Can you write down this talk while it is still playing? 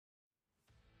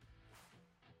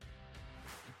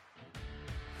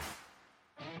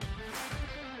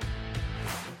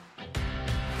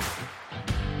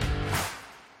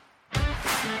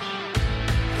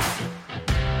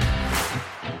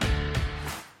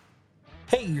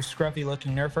Hey, you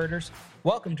scruffy-looking nerf herders.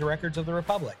 Welcome to Records of the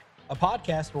Republic, a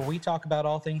podcast where we talk about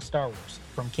all things Star Wars,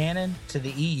 from canon to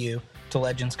the EU to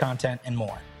Legends content and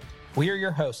more. We are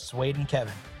your hosts, Wade and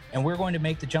Kevin, and we're going to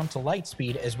make the jump to light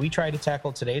speed as we try to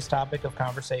tackle today's topic of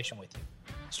conversation with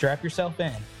you. Strap yourself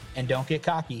in and don't get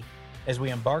cocky as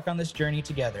we embark on this journey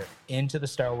together into the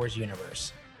Star Wars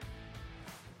universe.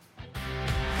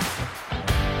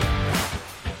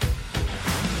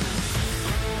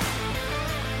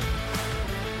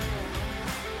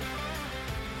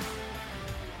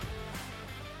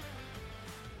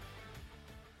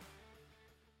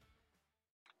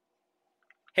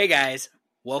 Hey guys,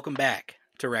 welcome back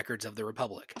to Records of the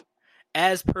Republic.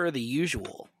 As per the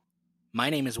usual, my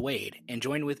name is Wade, and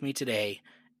joined with me today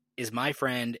is my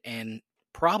friend and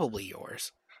probably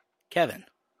yours, Kevin.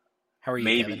 How are you,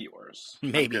 Maybe Kevin? yours.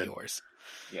 Maybe yours.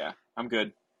 Yeah, I'm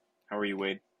good. How are you,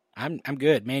 Wade? I'm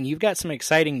good, man. You've got some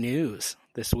exciting news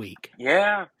this week.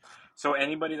 Yeah. So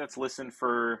anybody that's listened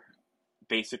for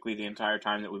basically the entire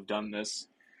time that we've done this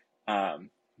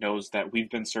knows that we've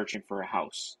been searching for a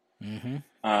house.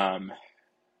 Mm-hmm.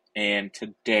 And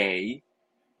today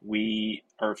we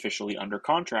are officially under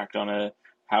contract on a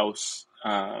house.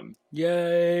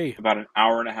 Yay! About an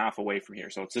hour and a half away from here.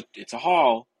 So it's a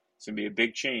haul. It's gonna be a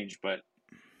big change, but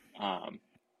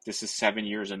this is 7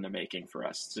 years in the making for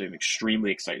us. It's an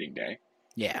extremely exciting day.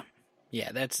 Yeah,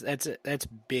 that's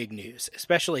big news.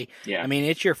 Especially, yeah. I mean,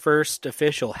 it's your first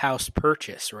official house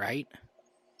purchase, right?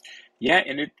 Yeah,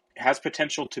 and it has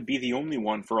potential to be the only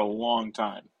one for a long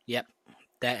time. Yep,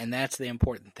 that's the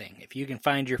important thing. If you can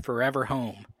find your forever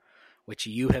home, which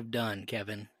you have done,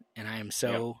 Kevin, and I am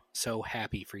so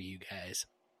happy for you guys.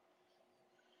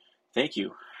 Thank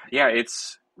you. Yeah,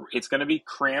 it's going to be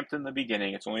cramped in the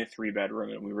beginning. It's only a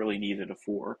 3-bedroom, and we really needed a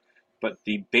 4. But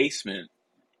the basement,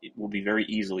 it will be very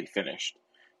easily finished.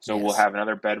 So We'll have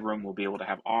another bedroom. We'll be able to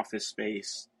have office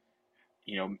space,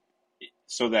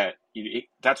 so that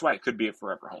that's why it could be a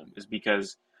forever home, is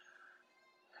because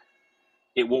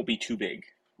it won't be too big.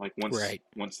 Like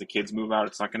once the kids move out,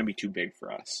 it's not going to be too big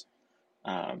for us.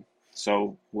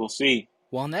 So we'll see.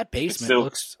 Well, and that basement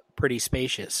looks pretty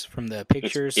spacious from the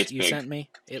pictures you big. sent me.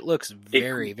 It looks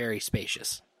very, very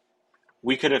spacious.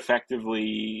 We could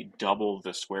effectively double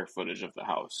the square footage of the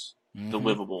house, the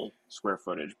livable square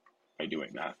footage, by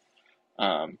doing that.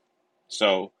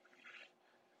 So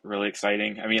really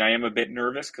exciting. I mean, I am a bit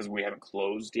nervous because we haven't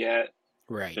closed yet.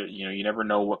 Right. So, you never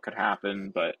know what could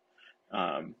happen, but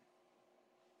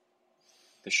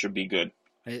this should be good.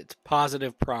 It's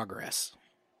positive progress.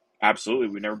 Absolutely.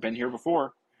 We've never been here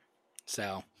before.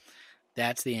 So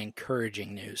that's the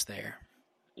encouraging news there.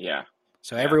 Yeah.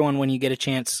 So everyone, when you get a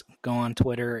chance, go on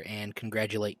Twitter and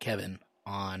congratulate Kevin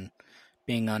on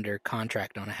being under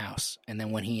contract on a house. And then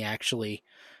when he actually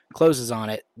closes on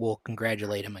it, we'll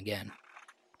congratulate him again.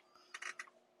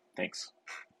 Thanks.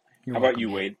 You're How welcome, about you,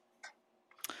 man. Wade?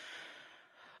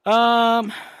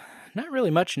 Not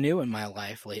really much new in my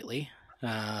life lately.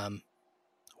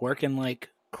 Working like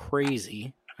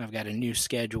crazy. I've got a new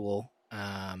schedule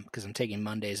because I'm taking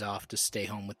Mondays off to stay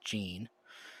home with Jean.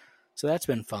 So that's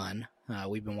been fun.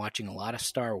 We've been watching a lot of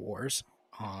Star Wars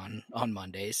on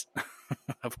Mondays,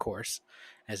 of course,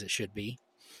 as it should be.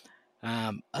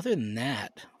 Other than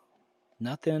that,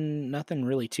 nothing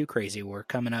really too crazy. We're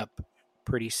coming up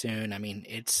pretty soon. I mean,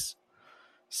 it's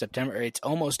September. It's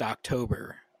almost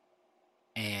October,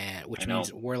 which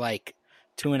means we're like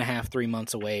 2.5, 3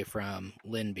 months away from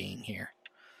Lynn being here.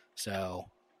 So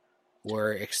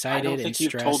we're excited and stressed. I don't think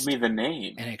you've told me the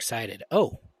name. And excited.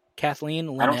 Oh, Kathleen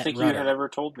Lynette I don't think Rudder. You had ever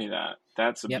told me that.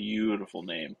 That's a beautiful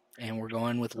name. And we're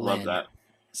going with Lynn. Love that.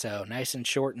 So nice and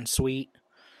short and sweet.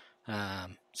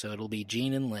 So it'll be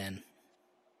Jean and Lynn.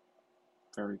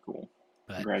 Very cool.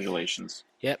 Congratulations.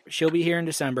 Yep, she'll be here in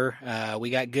December. We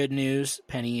got good news.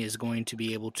 Penny is going to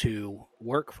be able to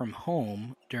work from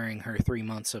home during her 3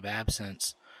 months of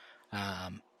absence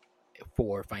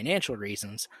for financial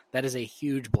reasons. That is a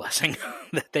huge blessing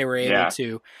that they were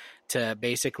able to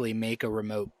basically make a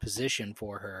remote position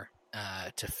for her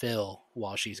to fill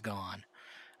while she's gone.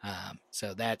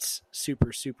 So that's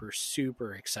super, super,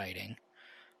 super exciting.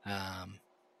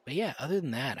 But yeah, other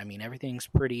than that, I mean, everything's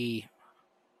pretty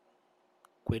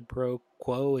quid pro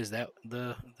quo. Is that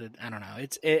the I don't know.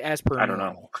 It's as per normal.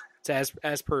 Know. It's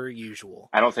as per usual.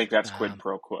 I don't think that's quid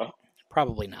pro quo.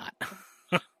 Probably not.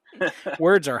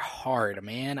 Words are hard,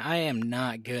 man. I am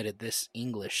not good at this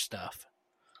English stuff.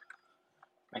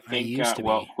 I think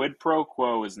quid pro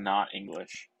quo is not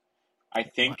English. I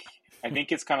think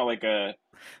it's kind of like a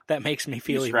that makes me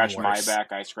feel you even scratch worse. my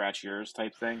back, I scratch yours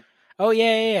type thing. Oh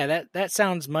yeah. That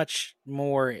sounds much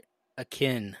more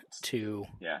akin to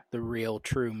Yeah. the real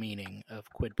true meaning of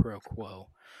quid pro quo.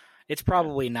 It's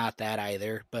probably not that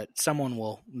either, but someone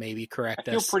will maybe I correct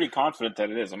feel us. pretty confident that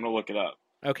it is. I'm going to look it up.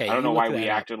 Okay, I don't you know look why we that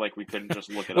up. acted like we couldn't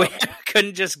just look it We up.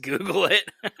 couldn't just Google it.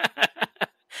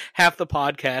 Half the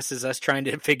podcast is us trying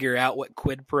to figure out what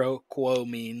quid pro quo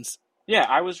means. Yeah,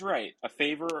 I was right. A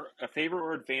favor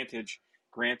or advantage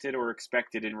granted or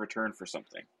expected in return for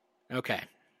something. Okay.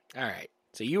 All right.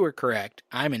 So you were correct.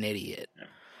 I'm an idiot.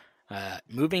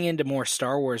 Moving into more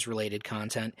Star Wars related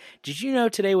content, did you know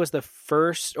today was the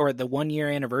first or the 1 year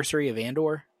anniversary of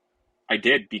Andor? I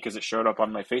did, because it showed up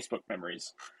on my Facebook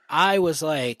memories. I was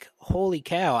like, holy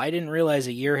cow, I didn't realize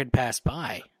a year had passed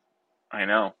by. I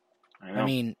know. I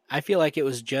mean, I feel like it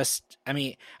was just,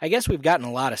 I guess we've gotten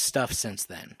a lot of stuff since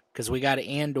then, because we got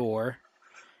Andor,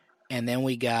 and then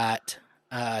we got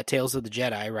Tales of the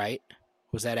Jedi, right?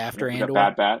 Was that after we Andor? got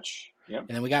Bad Batch. Yep.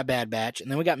 And then we got Bad Batch,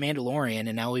 and then we got Mandalorian,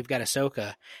 and now we've got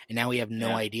Ahsoka, and now we have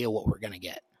no idea what we're going to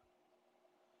get.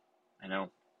 I know.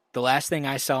 The last thing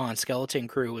I saw on Skeleton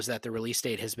Crew was that the release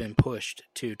date has been pushed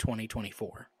to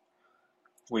 2024.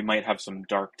 We might have some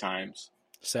dark times.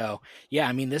 So, yeah,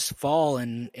 I mean, this fall,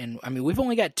 and we've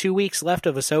only got 2 weeks left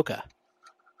of Ahsoka.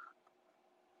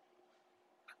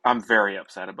 I'm very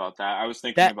upset about that. I was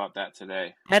thinking about that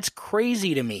today. That's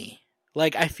crazy to me.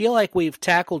 Like, I feel like we've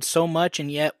tackled so much,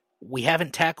 and yet we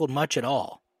haven't tackled much at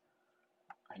all.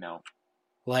 I know.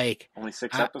 Like, only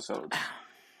 6 episodes.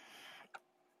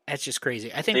 That's just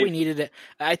crazy. I think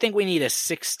we need a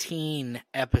 16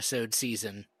 episode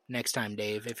season next time,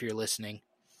 Dave, if you're listening.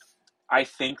 I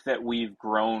think that we've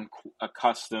grown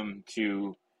accustomed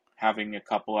to having a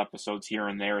couple episodes here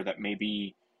and there that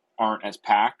maybe aren't as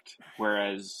packed,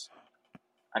 whereas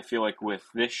I feel like with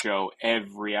this show,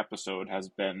 every episode has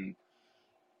been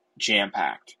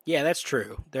jam-packed. Yeah, that's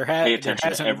true. Pay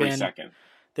attention to every second.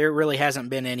 There really hasn't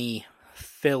been any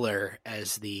filler,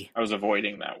 as I was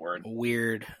avoiding that word.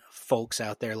 Weird folks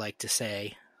out there like to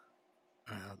say.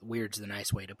 Weird's the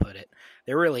nice way to put it.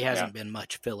 There really hasn't been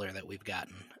much filler that we've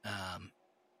gotten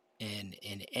in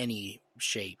any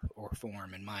shape or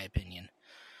form, in my opinion,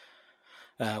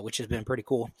 which has been pretty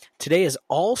cool. Today is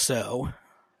also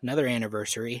another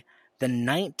anniversary, the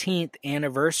 19th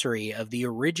anniversary of the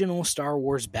original Star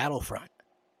Wars Battlefront.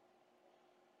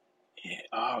 Yeah,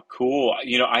 oh, cool.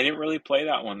 I didn't really play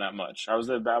that one that much. I was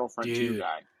a Battlefront 2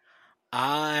 guy.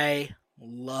 I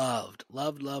loved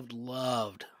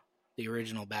the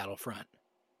original Battlefront.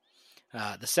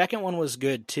 The second one was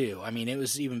good too. It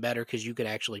was even better because you could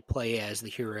actually play as the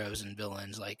heroes and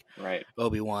villains like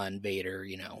Obi-Wan, Vader,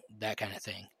 that kind of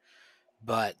thing.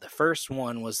 But the first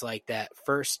one was like that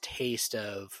first taste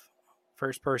of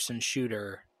first-person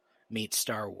shooter meets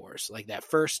Star Wars, like that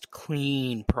first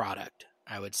clean product,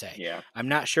 I would say. Yeah. I'm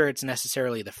not sure it's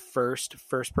necessarily the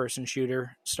first-person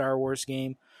shooter Star Wars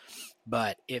game,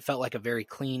 but it felt like a very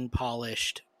clean,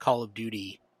 polished Call of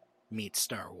Duty meets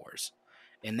Star Wars.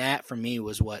 And that, for me,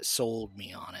 was what sold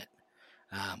me on it.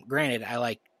 Granted, I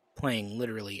like playing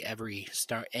literally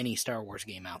any Star Wars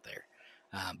game out there.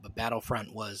 But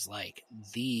Battlefront was like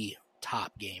the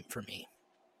top game for me.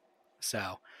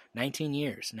 So, 19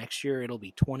 years. Next year, it'll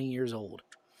be 20 years old.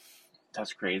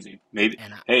 That's crazy.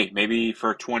 Maybe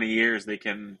for 20 years they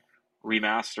can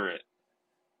remaster it.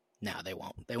 No, they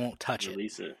won't. They won't touch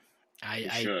Release it. They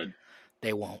should.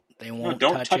 They won't. They No, won't.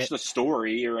 don't touch the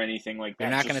story or anything like that.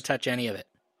 They're not going to touch any of it.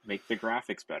 Make the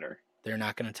graphics better. They're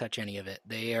not going to touch any of it.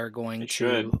 They are going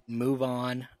to move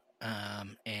on.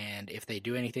 And if they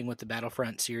do anything with the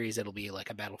Battlefront series, it'll be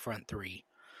like a Battlefront 3.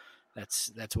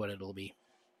 That's what it'll be.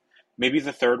 Maybe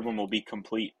the third one will be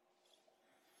complete.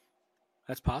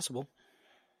 That's possible.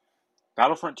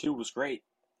 Battlefront 2 was great.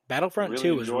 Battlefront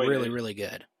 2 was really, really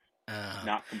good.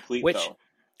 Not complete, though.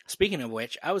 Speaking of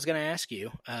which, I was going to ask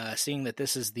you, seeing that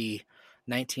this is the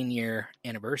 19-year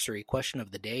anniversary, question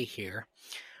of the day here.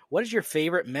 What is your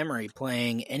favorite memory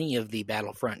playing any of the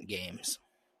Battlefront games?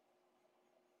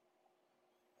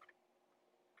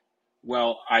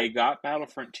 Well, I got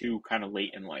Battlefront 2 kind of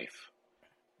late in life.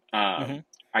 I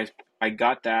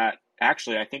got that.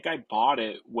 Actually, I think I bought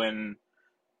it when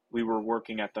we were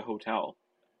working at the hotel.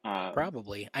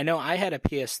 Probably. I know I had a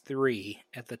PS3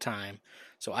 at the time,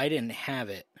 so I didn't have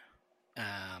it.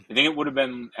 I think it would have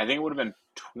been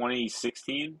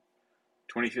 2016,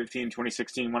 2015,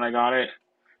 2016 when I got it.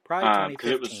 Probably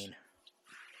 2015.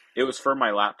 It was for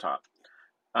my laptop.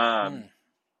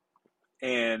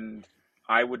 And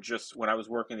I would just, when I was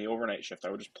working the overnight shift,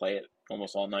 I would just play it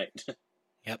almost all night.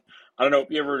 Yep. I don't know if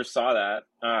you ever saw that,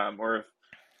 or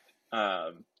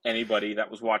if anybody that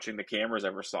was watching the cameras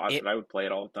ever saw it, but I would play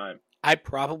it all the time. I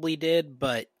probably did,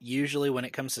 but usually when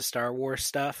it comes to Star Wars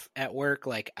stuff at work,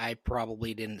 like I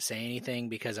probably didn't say anything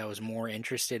because I was more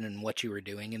interested in what you were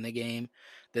doing in the game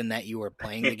than that you were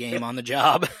playing the game on the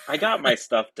job. I got my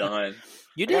stuff done.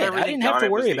 You I got did. I everything didn't have done. to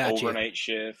It was worry the about you. overnight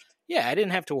shift. Yeah, I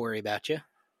didn't have to worry about you.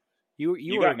 You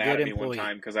You were got a mad good at me employee. one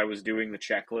time because I was doing the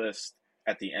checklist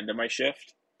at the end of my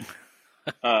shift.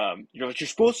 You're like, you're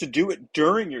supposed to do it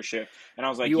during your shift. And I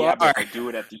was like, You yeah, but are. if I do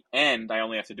it at the end, I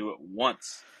only have to do it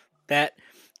once.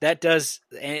 That does,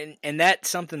 and that's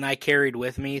something I carried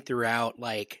with me throughout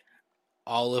like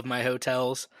all of my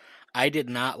hotels. I did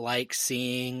not like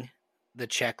seeing the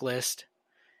checklist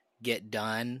get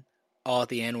done all at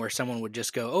the end where someone would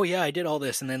just go, "Oh yeah, I did all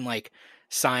this," and then like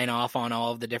sign off on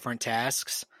all of the different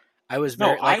tasks. I was No,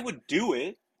 very like, I would do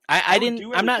it. I would didn't.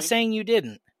 do I'm not everything. saying you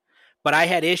didn't, but I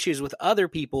had issues with other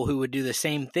people who would do the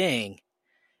same thing.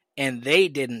 And they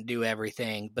didn't do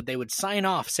everything, but they would sign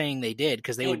off saying they did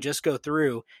because they would just go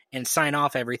through and sign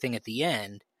off everything at the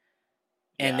end.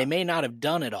 And they may not have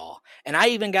done it all. And I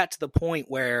even got to the point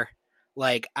where,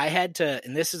 like, I had to,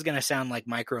 and this is going to sound like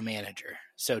micromanager,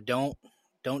 so don't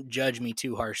judge me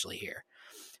too harshly here.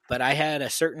 But I had a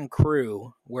certain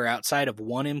crew where outside of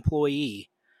one employee,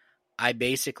 I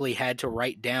basically had to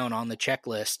write down on the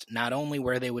checklist not only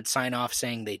where they would sign off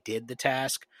saying they did the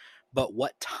task, but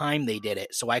what time they did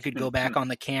it. So I could go back on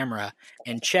the camera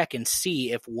and check and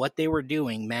see if what they were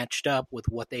doing matched up with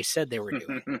what they said they were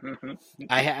doing.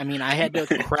 I mean, I had to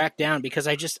crack down because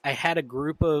I had a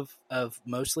group of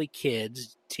mostly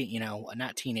kids,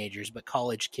 not teenagers, but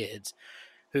college kids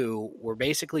who were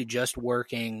basically just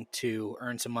working to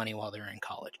earn some money while they're in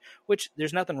college, which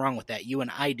there's nothing wrong with that. You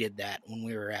and I did that when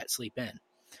we were at Sleep In.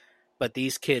 But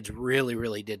these kids really,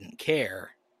 really didn't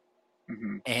care.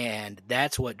 Mm-hmm. And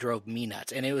that's what drove me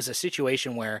nuts. And it was a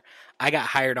situation where I got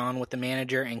hired on with the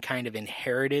manager and kind of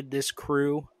inherited this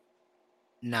crew,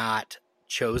 not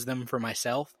chose them for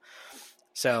myself.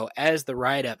 So as the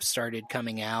write-ups started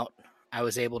coming out, I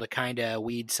was able to kind of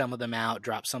weed some of them out,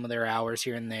 drop some of their hours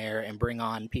here and there, and bring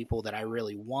on people that I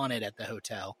really wanted at the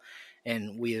hotel.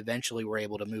 And we eventually were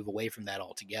able to move away from that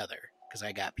altogether because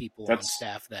I got people on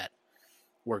staff that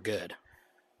were good.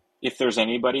 If there's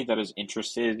anybody that is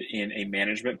interested in a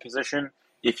management position,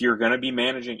 if you're going to be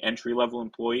managing entry-level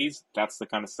employees, that's the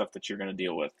kind of stuff that you're going to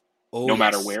deal with, no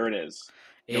matter where it is,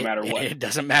 no matter what. It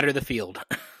doesn't matter the field.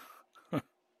 It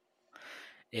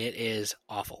is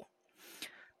awful.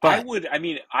 But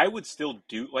I would still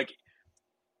do, like,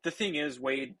 the thing is,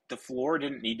 Wade, the floor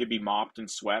didn't need to be mopped and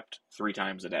swept 3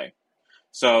 times a day.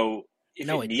 So if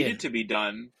it needed to be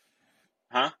done,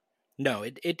 huh? No,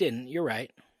 it didn't. You're right.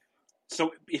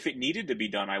 So if it needed to be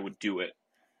done, I would do it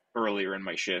earlier in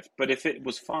my shift. But if it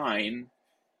was fine,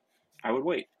 I would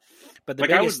wait. But the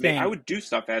biggest thing, I would do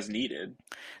stuff as needed.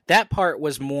 That part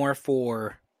was more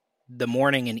for the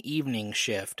morning and evening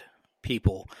shift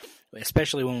people,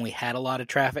 especially when we had a lot of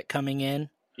traffic coming in.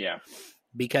 Yeah.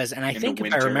 Because, and I think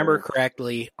if I remember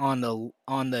correctly, on the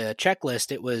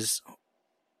checklist, it was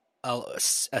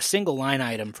a single line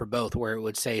item for both, where it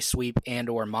would say sweep and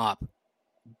or mop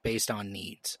based on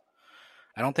needs.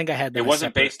 I don't think I had that. It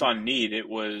wasn't based on need. It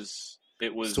was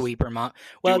sweep or mop.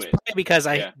 Well, it's probably because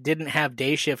I didn't have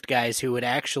day shift guys who would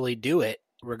actually do it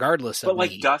regardless of But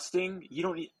like need. dusting, you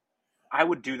don't need. I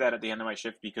would do that at the end of my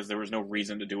shift because there was no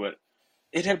reason to do it.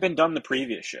 It had been done the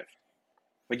previous shift.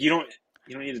 Like you don't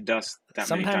need to dust that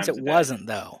many times. Sometimes it wasn't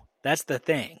though. That's the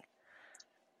thing.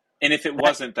 And if it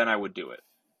wasn't, then I would do it.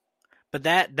 But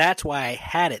that's why I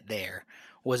had it there,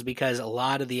 was because a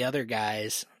lot of the other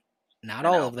guys, not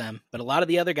all of them, but a lot of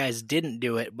the other guys didn't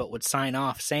do it, but would sign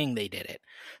off saying they did it.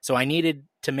 So I needed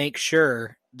to make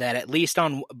sure that at least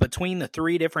between the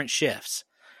 3 different shifts,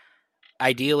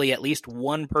 ideally at least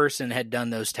one person had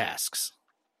done those tasks.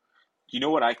 You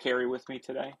know what I carry with me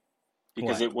today?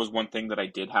 Because it was one thing that I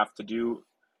did have to do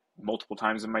multiple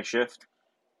times in my shift.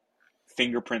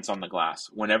 Fingerprints on the glass.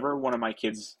 Whenever one of my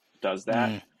kids does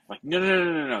that, like,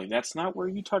 no, that's not where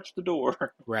you touch the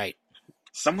door. Right.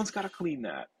 Someone's got to clean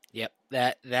that. Yep,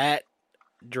 that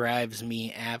drives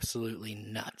me absolutely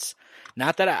nuts.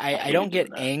 Not that I don't get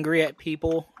angry at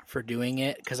people for doing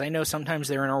it, because I know sometimes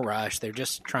they're in a rush. They're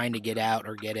just trying to get out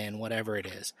or get in, whatever it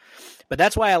is. But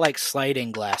that's why I like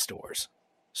sliding glass doors.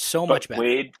 Much better.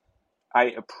 Wade, I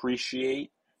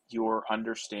appreciate your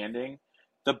understanding.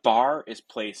 The bar is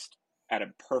placed at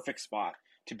a perfect spot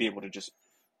to be able to just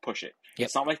push it. Yep.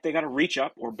 It's not like they got to reach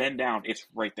up or bend down. It's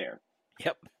right there.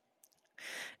 Yep.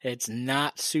 It's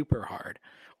not super hard.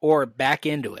 Or back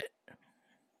into it.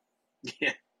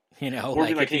 Yeah. Or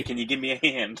be like, hey, can you give me a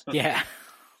hand? Yeah.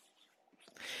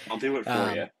 I'll do it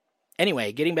for you.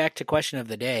 Anyway, getting back to question of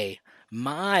the day,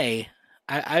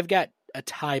 I've got a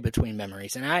tie between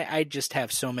memories, and I just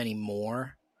have so many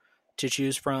more to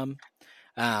choose from.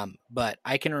 But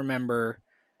I can remember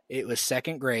it was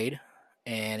second grade,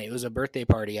 and it was a birthday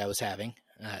party I was having.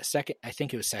 I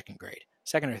think it was second grade,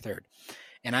 second or third,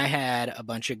 and I had a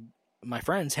bunch of my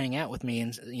friends hang out with me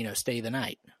and stay the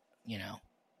night,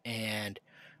 and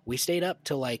we stayed up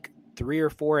till like 3 or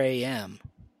 4 a.m.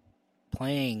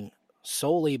 playing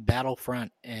solely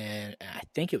Battlefront, and I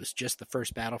think it was just the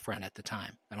first Battlefront at the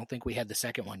time. I don't think we had the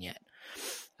second one yet.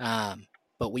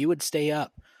 But we would stay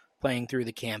up playing through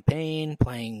the campaign,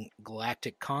 playing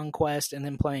Galactic Conquest, and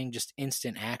then playing just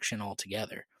instant action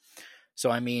altogether. So,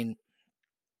 I mean,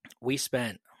 we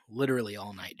spent literally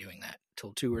all night doing that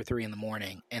till 2 or 3 in the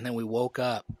morning, and then we woke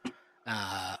up.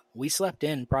 We slept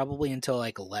in probably until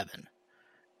like 11,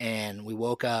 and we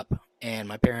woke up, and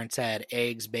my parents had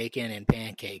eggs, bacon, and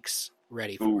pancakes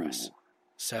ready for us.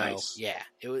 So nice. Yeah,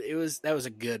 that was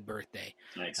a good birthday.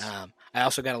 Nice. I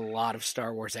also got a lot of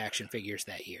Star Wars action figures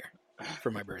that year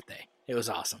for my birthday. It was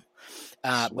awesome.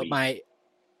 But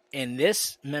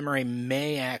this memory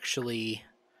may actually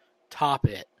top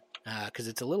it because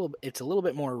it's a little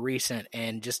bit more recent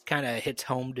and just kind of hits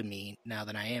home to me now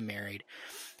that I am married.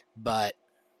 But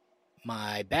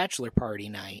my bachelor party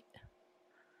night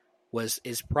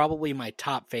is probably my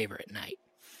top favorite night.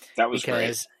 That was because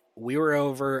great. We were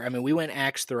over. I mean, we went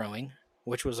axe throwing,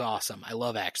 which was awesome. I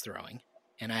love axe throwing,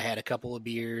 and I had a couple of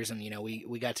beers, and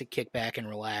we got to kick back and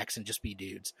relax and just be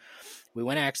dudes. We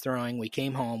went axe throwing. We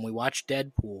came home. We watched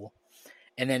Deadpool,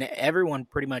 and then everyone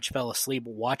pretty much fell asleep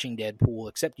watching Deadpool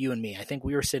except you and me. I think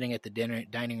we were sitting at the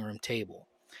dining room table,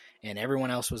 and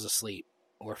everyone else was asleep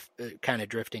or kind of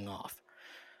drifting off.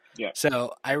 Yeah.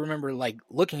 So I remember like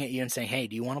looking at you and saying, "Hey,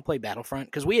 do you want to play Battlefront?"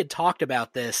 Because we had talked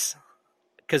about this.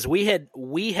 Because we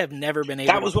have never been able to play.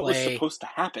 That was what was supposed to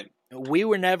happen. We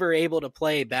were never able to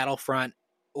play Battlefront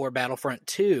or Battlefront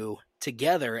 2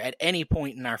 together at any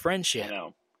point in our friendship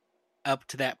up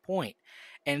to that point.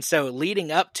 And so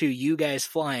leading up to you guys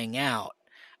flying out,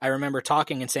 I remember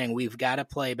talking and saying, we've got to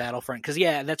play Battlefront. Because,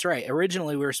 yeah, that's right.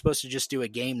 Originally, we were supposed to just do a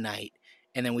game night,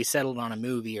 and then we settled on a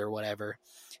movie or whatever.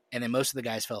 And then most of the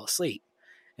guys fell asleep.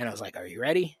 And I was like, are you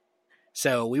ready?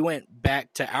 So we went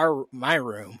back to my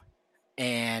room.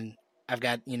 And I've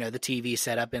got, the TV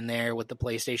set up in there with the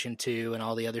PlayStation 2 and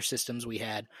all the other systems we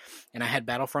had. And I had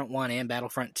Battlefront 1 and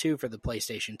Battlefront 2 for the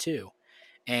PlayStation 2.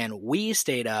 And we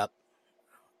stayed up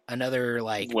another,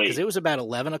 because it was about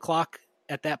 11 o'clock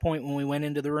at that point when we went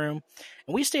into the room.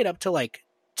 And we stayed up till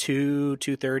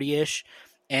 2:30-ish.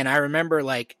 And I remember,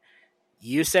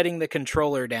 you setting the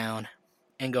controller down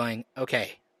and going,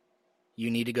 okay, you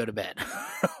need to go to bed.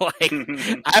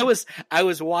 I was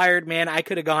wired, man. I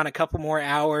could have gone a couple more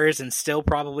hours and still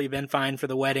probably been fine for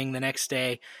the wedding the next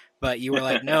day. But you were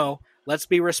like, no, let's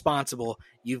be responsible.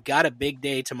 You've got a big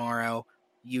day tomorrow.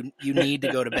 You need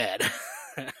to go to bed.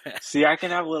 See, I can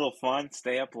have a little fun,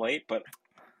 stay up late, but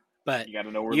you got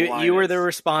to know where the line you were is. the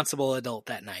responsible adult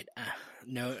that night.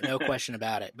 No question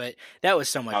about it. But that was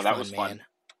so much fun, was man. Fun.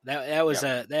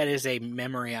 That is a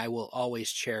memory I will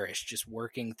always cherish, just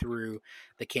working through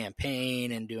the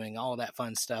campaign and doing all that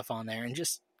fun stuff on there and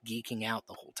just geeking out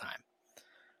the whole time.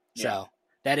 Yeah. So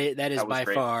that is by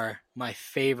far my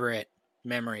favorite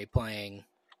memory playing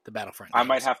the Battlefront games. I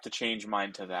might have to change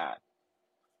mine to that.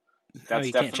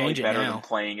 That's definitely better than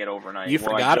playing it overnight. You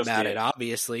forgot about it,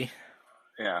 obviously.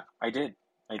 Yeah, I did.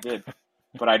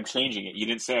 But I'm changing it. You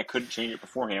didn't say I couldn't change it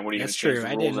beforehand. What are you going to change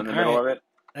the rules in the middle of it?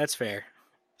 That's fair.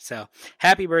 So,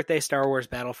 happy birthday, Star Wars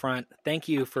Battlefront. Thank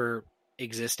you for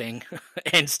existing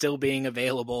and still being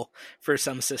available for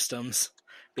some systems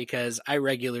because I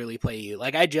regularly play you.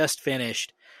 I just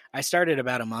finished. I started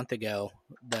about a month ago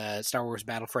the Star Wars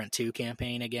Battlefront 2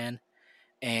 campaign again,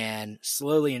 and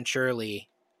slowly and surely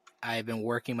I've been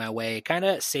working my way, kind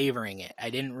of savoring it.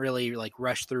 I didn't really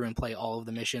rush through and play all of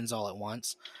the missions all at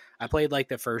once. I played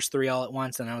the first 3 all at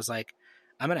once, and I was like,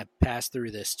 I'm going to pass through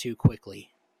this too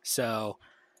quickly. So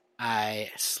I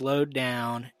slowed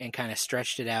down and kind of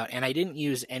stretched it out, and I didn't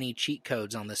use any cheat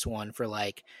codes on this one for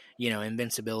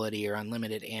invincibility or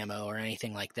unlimited ammo or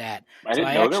anything like that. I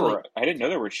didn't know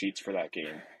there were cheats for that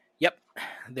game. Yep,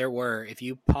 there were. If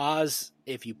you pause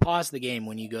the game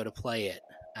when you go to play it,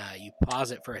 you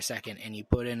pause it for a second and you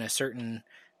put in a certain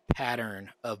pattern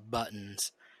of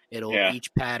buttons.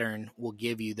 Each pattern will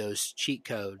give you those cheat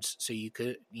codes. So you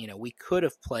could, we could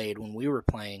have played when we were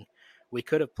playing. We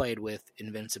could have played with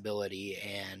invincibility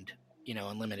and,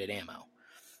 unlimited ammo,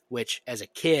 which as a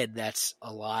kid, that's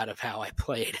a lot of how I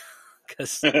played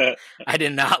because I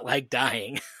did not like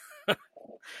dying.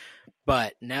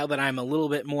 But now that I'm a little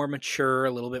bit more mature,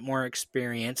 a little bit more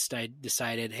experienced, I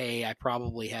decided, hey, I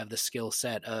probably have the skill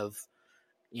set of,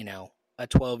 a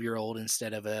 12-year-old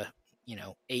instead of a,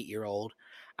 8-year-old.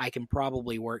 I can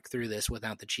probably work through this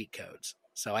without the cheat codes.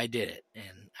 So I did it,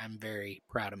 and I'm very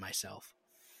proud of myself.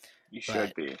 You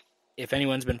should be. If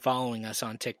anyone's been following us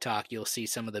on TikTok, you'll see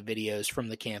some of the videos from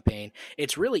the campaign.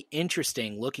 It's really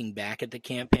interesting looking back at the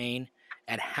campaign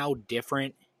at how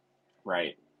different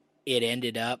it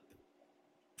ended up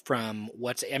from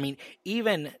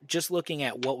even just looking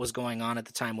at what was going on at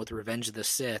the time with Revenge of the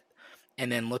Sith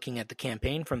and then looking at the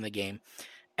campaign from the game,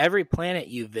 every planet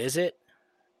you visit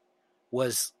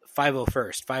was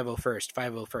 501st, 501st,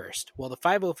 501st. Well, the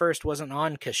 501st wasn't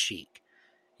on Kashyyyk.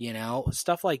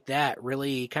 Stuff like that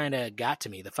really kind of got to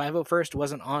me. The 501st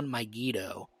wasn't on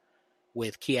Megiddo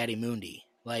with Ki-Adi-Mundi.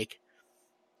 Like,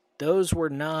 those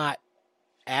were not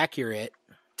accurate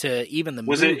to even the movie.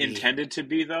 Was it intended to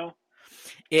be, though?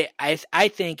 I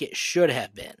think it should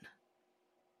have been.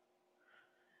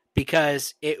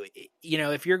 Because,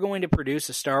 if you're going to produce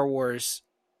a Star Wars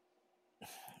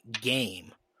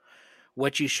game,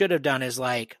 what you should have done is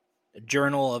like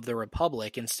Journal of the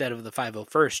Republic instead of the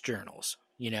 501st journals,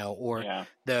 or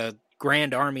the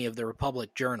Grand Army of the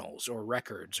Republic journals or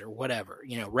records or whatever,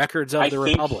 records of the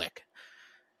Republic.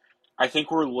 I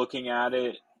think we're looking at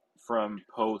it from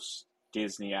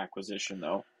post-Disney acquisition,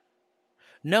 though.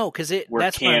 No, because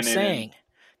that's what I'm saying.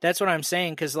 That's what I'm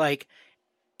saying, because, like,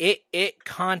 it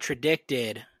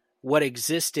contradicted what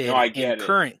existed in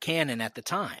current canon at the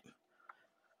time.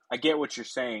 I get what you're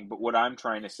saying, but what I'm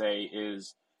trying to say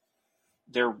is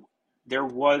there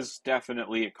was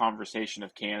definitely a conversation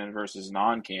of canon versus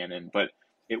non-canon, but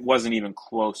it wasn't even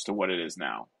close to what it is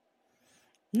now.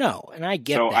 No, and I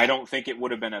get that. So I don't think it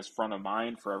would have been as front of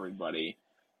mind for everybody.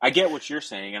 I get what you're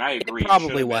saying, and I agree. It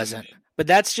probably wasn't. But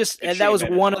that's just, that was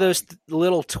one of those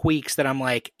little tweaks that I'm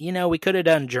like, we could have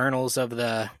done journals of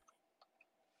the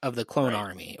Clone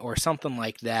Army or something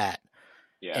like that.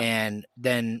 Yeah. And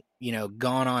then,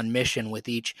 gone on mission with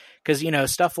each, because,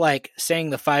 stuff like saying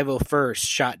the 501st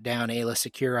shot down Aayla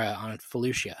Secura on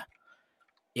Felucia.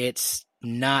 It's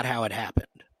not how it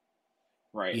happened.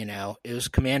 Right. It was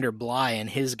Commander Bly and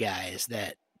his guys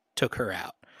that took her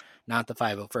out, not the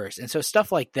 501st. And so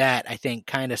stuff like that, I think,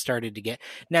 kind of started to get...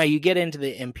 Now, you get into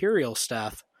the Imperial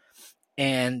stuff,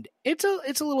 and it's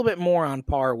a little bit more on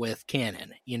par with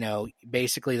canon.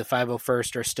 Basically the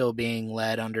 501st are still being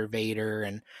led under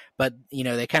Vader, but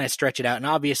they kind of stretch it out. And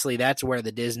obviously that's where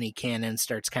the Disney canon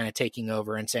starts kind of taking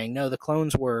over and saying, no, the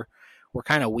clones were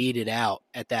kind of weeded out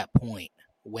at that point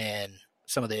when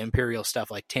some of the Imperial stuff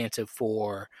like Tantive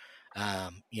 4,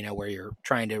 where you're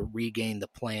trying to regain the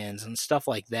plans and stuff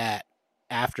like that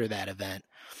after that event,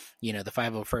 the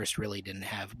 501st really didn't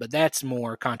have. But that's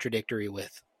more contradictory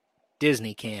with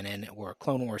Disney canon or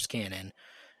Clone Wars canon,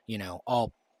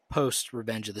 all post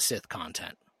Revenge of the Sith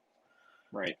content.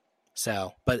 Right.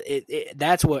 So, but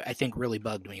that's what I think really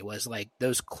bugged me, was like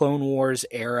those Clone Wars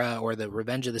era or the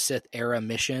Revenge of the Sith era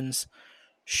missions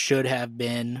should have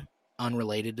been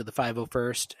unrelated to the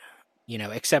 501st,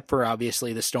 except for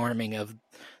obviously the storming of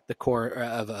the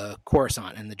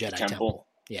Coruscant and the Jedi Temple.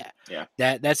 Yeah.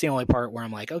 That's the only part where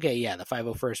I'm like, okay, yeah, the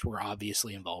 501st were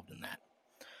obviously involved in that.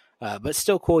 But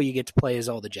still cool, you get to play as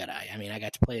all the Jedi. I mean, I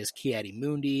got to play as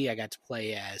Ki-Adi-Mundi, I got to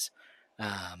play as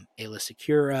Aayla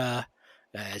Secura,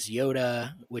 as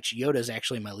Yoda, which Yoda is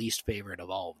actually my least favorite of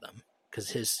all of them,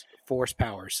 because his force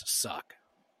powers suck.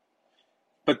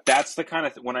 But that's the kind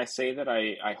of... when I say that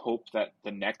I hope that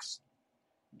the next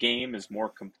game is more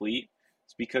complete,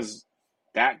 it's because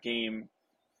that game...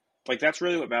 like, that's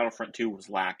really what Battlefront 2 was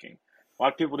lacking. A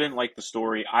lot of people didn't like the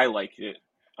story. I liked it.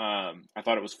 I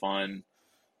thought it was fun.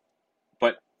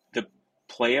 But the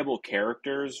playable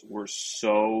characters were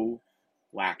so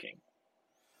lacking.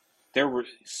 There were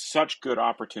such good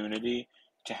opportunity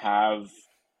to have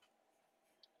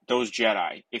those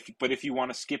Jedi. If you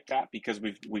want to skip that because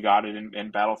we got it in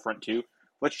Battlefront 2,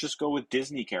 let's just go with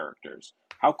Disney characters.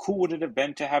 How cool would it have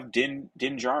been to have Din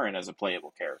Djarin as a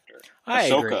playable character? I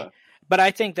Ahsoka. Agree. But I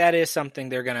think that is something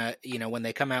they're going to, when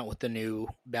they come out with the new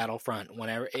Battlefront,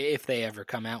 if they ever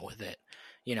come out with it,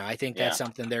 I think that's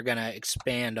something they're going to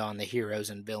expand on the heroes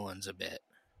and villains a bit.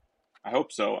 I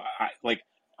hope so.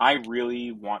 I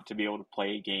really want to be able to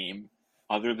play a game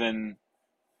other than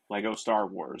Lego Star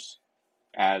Wars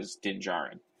as Din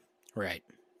Djarin. Right.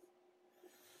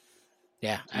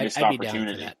 Yeah, I'd be down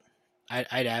for that.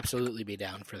 I'd absolutely be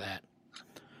down for that.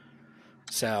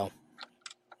 So,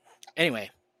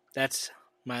 anyway, that's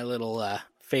my little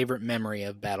favorite memory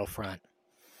of Battlefront.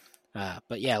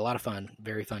 But yeah, a lot of fun.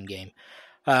 Very fun game.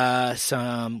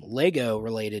 Some Lego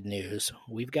related news.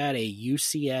 We've got a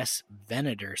UCS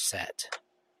Venator set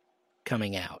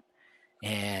coming out,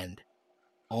 and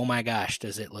oh my gosh,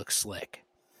 does it look slick.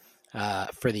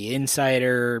 For the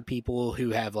insider people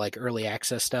who have like early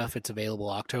access stuff, it's available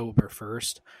October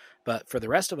 1st. But for the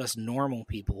rest of us normal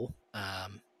people,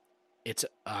 it's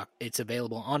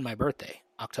available on my birthday,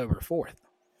 October 4th.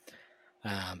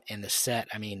 And the set,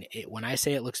 I mean, when I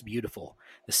say it looks beautiful,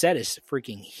 the set is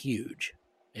freaking huge.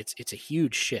 It's a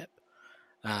huge ship.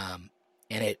 And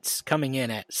it's coming in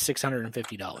at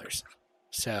 $650.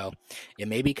 So it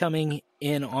may be coming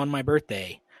in on my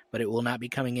birthday, but it will not be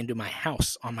coming into my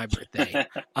house on my birthday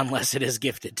unless it is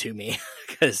gifted to me,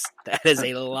 because that is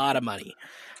a lot of money.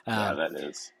 Yeah, that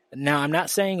is. Now, I'm not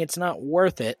saying it's not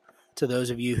worth it to those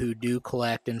of you who do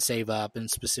collect and save up and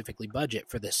specifically budget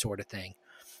for this sort of thing.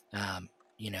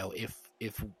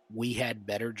 If we had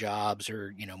better jobs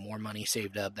or, more money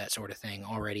saved up, that sort of thing,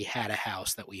 already had a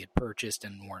house that we had purchased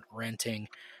and weren't renting,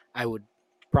 I would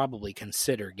probably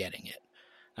consider getting it.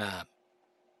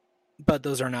 But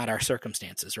those are not our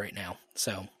circumstances right now.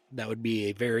 So that would be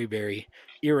a very, very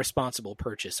irresponsible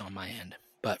purchase on my end.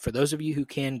 But for those of you who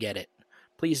can get it,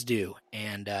 please do.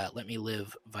 And let me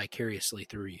live vicariously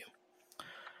through you.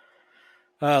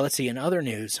 Let's see. In other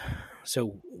news,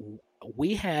 so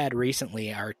we had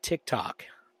recently our TikTok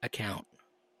account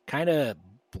kind of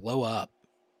blow up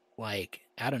like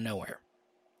out of nowhere.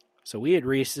 So we had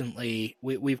recently,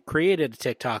 we've created a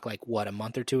TikTok like a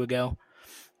month or two ago,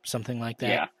 something like that.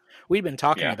 Yeah. We'd been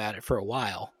talking about it for a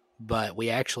while, but we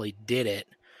actually did it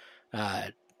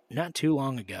not too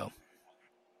long ago.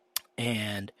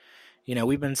 And,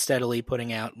 we've been steadily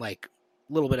putting out like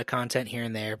a little bit of content here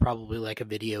and there, probably like a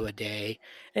video a day.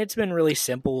 And it's been really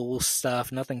simple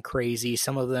stuff, nothing crazy.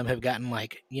 Some of them have gotten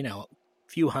like, a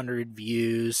few hundred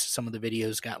views. Some of the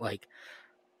videos got like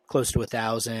close to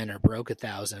 1,000 or broke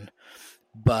 1,000.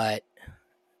 But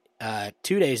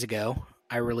 2 days ago,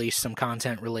 I released some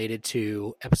content related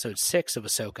to episode 6 of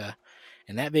Ahsoka,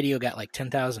 and that video got like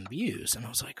 10,000 views. And I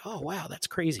was like, oh, wow, that's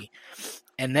crazy.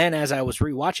 And then as I was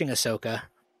rewatching Ahsoka,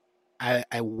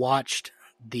 I watched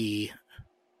the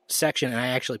section, and I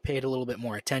actually paid a little bit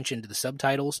more attention to the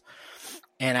subtitles.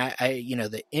 And I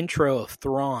the intro of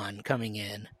Thrawn coming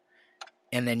in,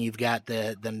 and then you've got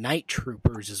the night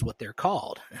troopers is what they're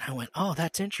called. And I went, oh,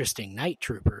 that's interesting, night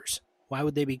troopers. Why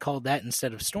would they be called that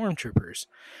instead of stormtroopers?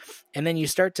 And then you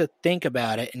start to think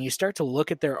about it, and you start to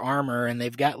look at their armor, and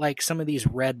they've got like some of these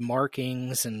red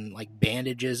markings and like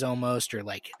bandages almost, or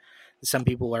like some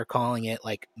people are calling it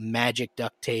like magic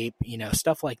duct tape,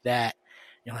 stuff like that.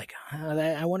 You're like,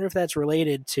 I wonder if that's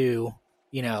related to,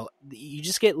 you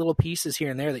just get little pieces here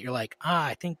and there that you're like,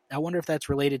 I wonder if that's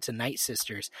related to Night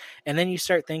Sisters. And then you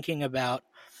start thinking about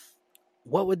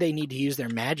what would they need to use their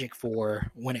magic for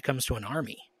when it comes to an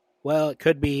army? Well, it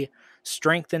could be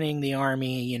strengthening the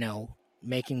army,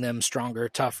 making them stronger,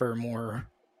 tougher, more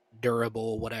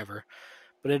durable, whatever.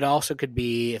 But it also could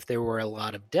be if there were a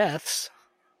lot of deaths,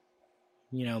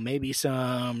 maybe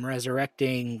some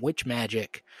resurrecting witch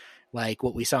magic, like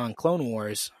what we saw in Clone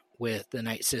Wars with the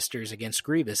Night Sisters against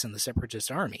Grievous and the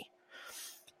Separatist army.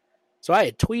 So I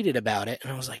had tweeted about it,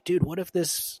 and I was like, dude, what if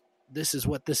this is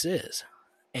what this is?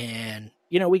 And,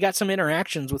 we got some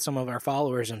interactions with some of our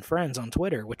followers and friends on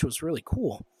Twitter, which was really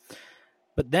cool.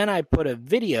 But then I put a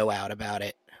video out about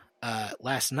it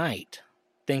last night,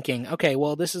 thinking, okay,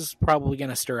 well, this is probably going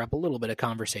to stir up a little bit of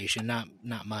conversation,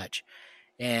 not much.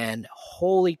 And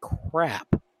holy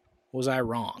crap, was I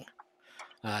wrong.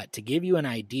 To give you an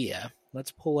idea,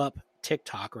 let's pull up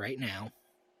TikTok right now,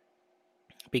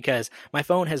 because my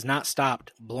phone has not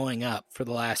stopped blowing up for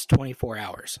the last 24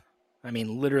 hours. I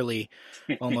mean, literally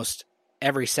almost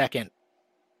every second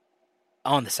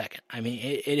on the second. I mean,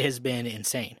 it has been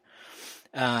insane.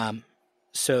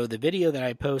 So the video that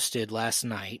I posted last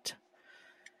night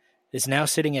is now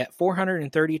sitting at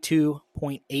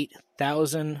 432.8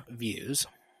 thousand views.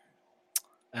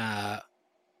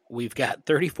 We've got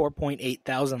 34.8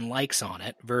 thousand likes on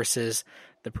it versus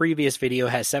the previous video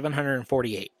has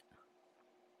 748.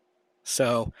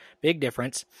 So big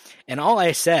difference. And all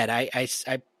I said, I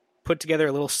put together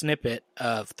a little snippet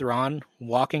of Thrawn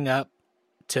walking up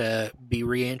to be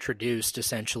reintroduced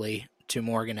essentially to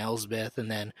Morgan Elsbeth,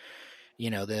 and then,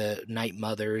 the Night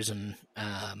Mothers and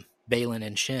Balin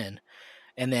and Shin.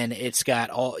 And then it's got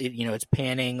all, it's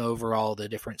panning over all the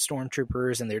different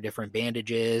stormtroopers and their different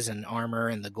bandages and armor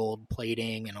and the gold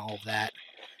plating and all of that,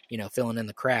 filling in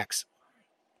the cracks.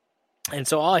 And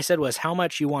so all I said was, how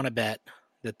much you want to bet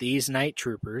that these night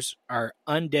troopers are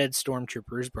undead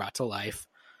stormtroopers brought to life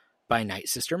by Night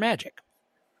Sister magic?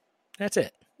 That's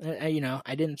it.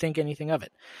 I didn't think anything of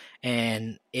it.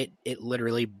 And it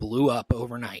literally blew up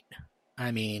overnight.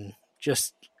 I mean,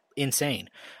 just insane.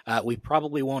 We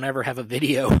probably won't ever have a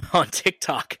video on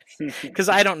TikTok because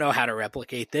I don't know how to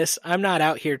replicate this. I'm not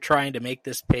out here trying to make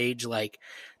this page like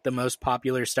the most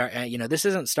popular this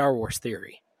isn't Star Wars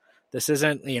Theory. This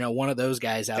isn't, one of those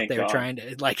guys out there trying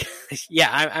to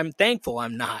I'm thankful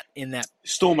I'm not in that.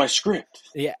 Stole my script.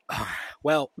 Yeah.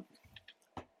 Well,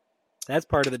 that's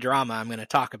part of the drama I'm going to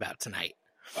talk about tonight.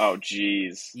 Oh,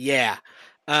 geez. Yeah.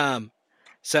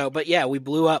 But yeah, we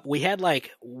blew up. We had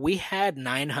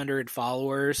 900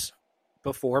 followers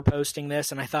before posting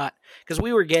this. And I thought, because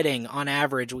we were getting, on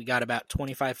average, we got about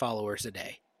 25 followers a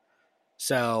day.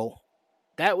 So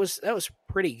that was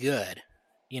pretty good,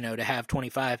 to have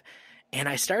 25. And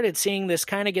I started seeing this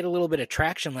kind of get a little bit of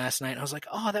traction last night. And I was like,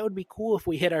 oh, that would be cool if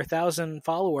we hit our 1,000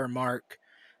 follower mark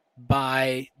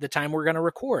by the time we're going to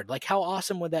record. Like, how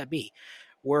awesome would that be?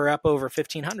 We're up over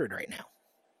 1,500 right now.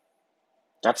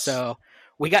 So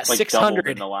we got 600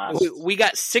 in the last we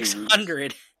got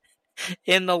 600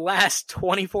 in the last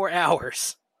 24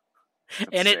 hours.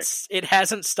 And it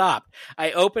hasn't stopped.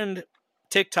 I opened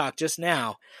TikTok just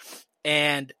now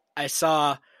and I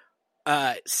saw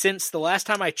since the last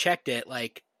time I checked it,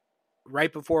 like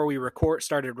right before we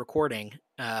started recording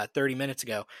 30 minutes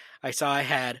ago, I saw I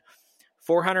had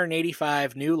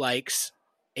 485 new likes,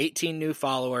 18 new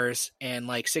followers, and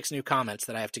 6 new comments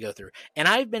that I have to go through. And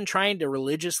I've been trying to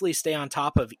religiously stay on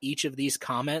top of each of these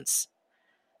comments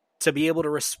to be able to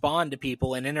respond to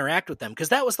people and interact with them. Because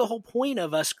that was the whole point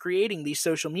of us creating these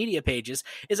social media pages,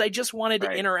 is I just wanted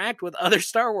to interact with other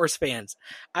Star Wars fans.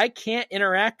 I can't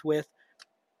interact with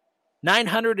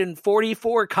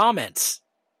 944 comments.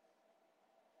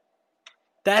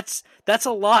 That's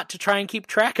a lot to try and keep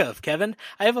track of, Kevin.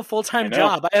 I have a full-time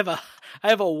job. I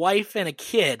have a wife and a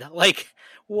kid. Like,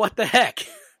 what the heck?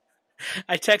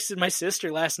 I texted my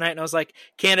sister last night and I was like,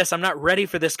 Candace, I'm not ready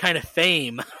for this kind of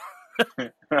fame.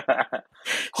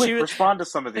 Quick, respond to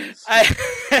some of these.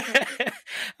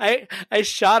 I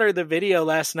shot her the video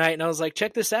last night and I was like,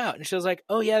 check this out. And she was like,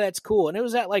 oh yeah, that's cool. And it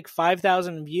was at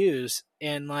 5,000 views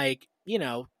and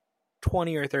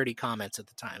 20 or 30 comments at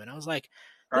the time. And I was like,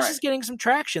 this is getting some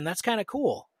traction. That's kind of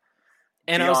cool.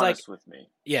 And I was like, with me.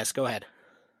 Yes, go ahead.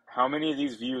 How many of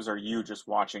these views are you just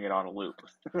watching it on a loop?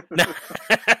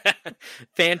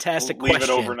 Fantastic question. Leave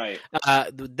it overnight.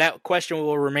 That question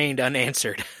will remain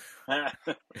unanswered.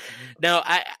 No,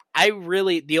 I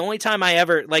really, the only time I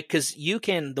ever, because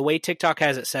the way TikTok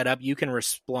has it set up, you can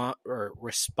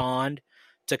respond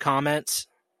to comments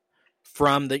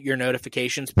from your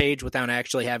notifications page without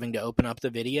actually having to open up the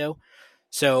video.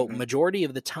 So majority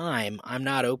of the time, I'm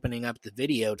not opening up the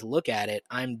video to look at it.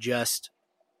 I'm just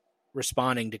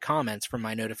responding to comments from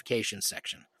my notifications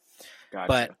section. Gotcha.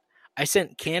 But I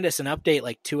sent Candace an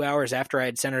update 2 hours after I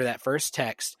had sent her that first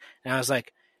text. And I was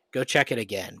like, go check it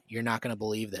again. You're not going to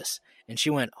believe this. And she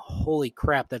went, holy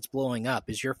crap, that's blowing up.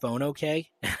 Is your phone okay?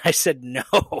 And I said, no,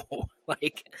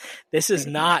 this is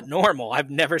not normal. I've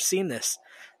never seen this.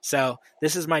 So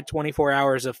this is my 24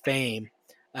 hours of fame.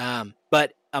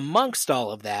 But amongst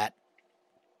all of that,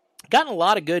 gotten a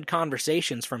lot of good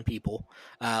conversations from people.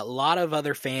 A lot of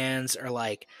other fans are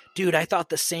like, dude, I thought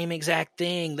the same exact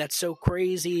thing. That's so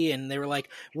crazy. And they were like,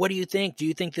 what do you think? Do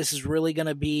you think this is really going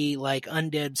to be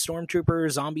undead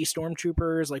stormtroopers, zombie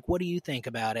stormtroopers? What do you think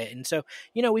about it? And so,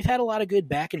 we've had a lot of good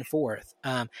back and forth.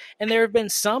 And there have been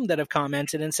some that have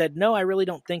commented and said, no, I really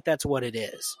don't think that's what it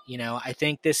is. I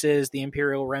think this is the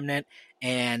Imperial Remnant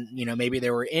and, maybe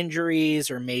there were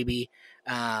injuries or maybe,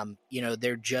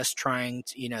 they're just trying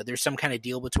to, there's some kind of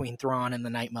deal between Thrawn and the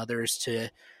Night Mothers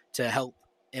to help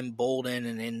embolden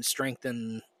and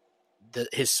strengthen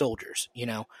his soldiers,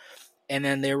 and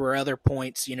then there were other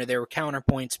points, there were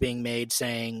counterpoints being made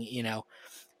saying,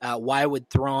 why would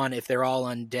Thrawn, if they're all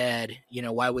undead,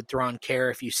 why would Thrawn care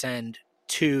if you send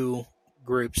 2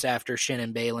 groups after Shin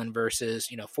and Balin versus,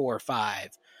 4 or 5,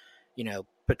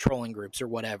 patrolling groups or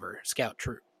whatever, scout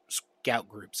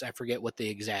groups. I forget what the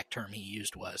exact term he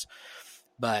used was,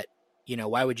 but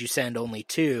why would you send only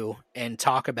 2 and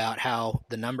talk about how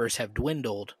the numbers have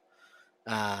dwindled,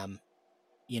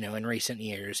 in recent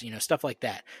years, stuff like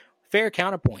that. Fair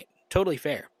counterpoint, totally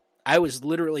fair. I was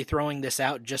literally throwing this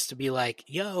out just to be like,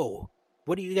 yo,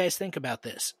 what do you guys think about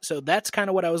this? So that's kind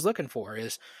of what I was looking for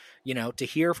is, to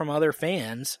hear from other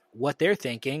fans what they're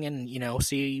thinking and,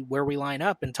 see where we line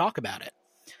up and talk about it,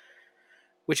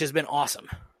 which has been awesome.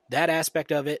 That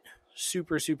aspect of it,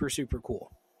 super, super, super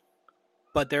cool.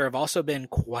 But there have also been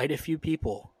quite a few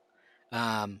people,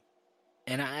 and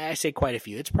I say quite a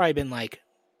few. It's probably been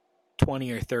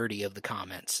 20 or 30 of the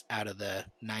comments out of the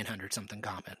 900 something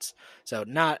comments. So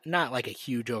not like a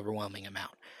huge overwhelming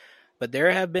amount. But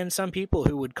there have been some people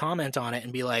who would comment on it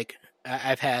and be like,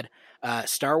 I've had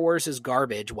Star Wars is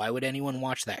garbage. Why would anyone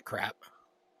watch that crap?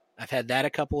 I've had that a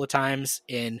couple of times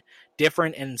in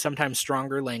different and sometimes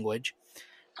stronger language.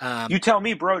 You tell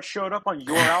me, bro, it showed up on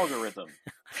your algorithm.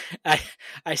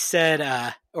 I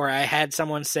said, or I had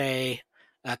someone say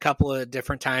a couple of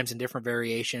different times in different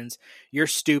variations, you're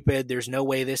stupid. There's no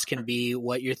way this can be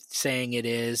what you're saying it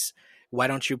is. Why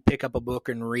don't you pick up a book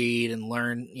and read and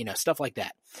learn, stuff like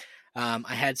that.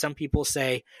 I had some people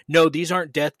say, no, these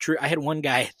aren't Death Troopers. I had one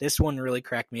guy, this one really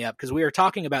cracked me up because we were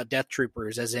talking about Death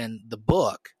Troopers as in the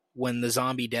book when the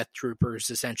zombie Death Troopers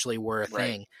essentially were a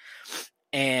thing.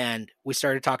 And we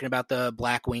started talking about the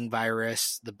Blackwing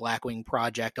virus, the Blackwing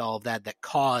project, all of that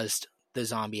caused the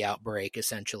zombie outbreak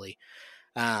essentially.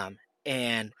 And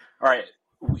all right.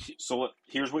 So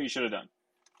here's what you should have done.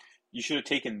 You should have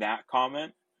taken that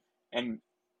comment and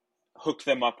hooked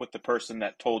them up with the person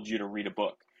that told you to read a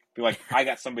book. Be like, I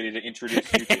got somebody to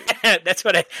introduce you to. That's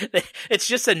what it's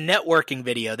just a networking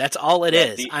video. That's all it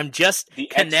is. I'm just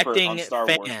connecting Star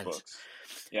fans. Wars books.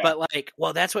 Yeah.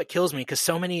 But that's what kills me because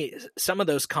some of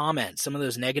those comments, some of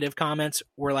those negative comments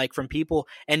were like from people,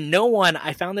 and no one,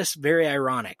 I found this very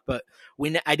ironic, but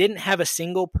I didn't have a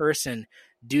single person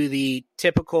do the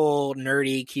typical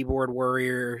nerdy keyboard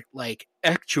warrior, like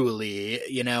actually,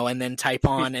 and then type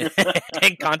on and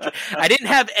I didn't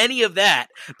have any of that,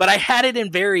 but I had it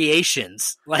in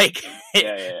variations. Like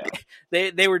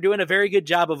they were doing a very good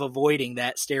job of avoiding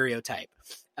that stereotype.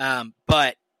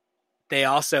 But they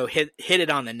also hit it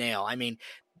on the nail. I mean,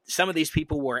 some of these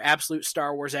people were absolute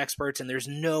Star Wars experts, and there's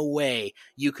no way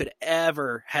you could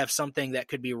ever have something that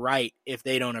could be right if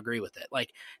they don't agree with it.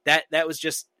 Like that was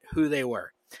just who they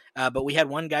were. But we had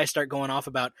one guy start going off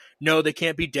about, no, they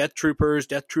can't be Death Troopers.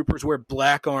 Death Troopers wear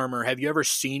black armor. Have you ever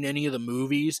seen any of the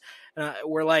movies?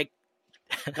 We're like,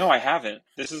 no, I haven't.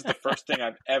 This is the first thing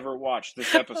I've ever watched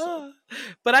this episode.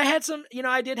 But I had some,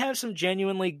 I did have some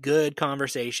genuinely good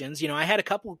conversations. I had a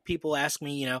couple of people ask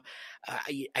me,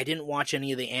 I didn't watch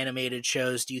any of the animated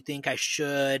shows. Do you think I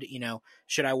should?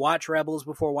 Should I watch Rebels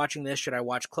before watching this? Should I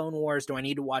watch Clone Wars? Do I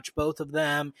need to watch both of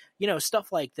them?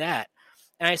 Stuff like that.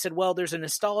 And I said, well, there's a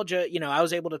nostalgia, I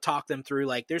was able to talk them through,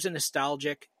 like, there's a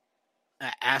nostalgic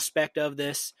aspect of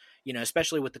this,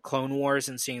 especially with the Clone Wars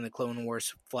and seeing the Clone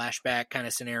Wars flashback kind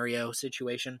of scenario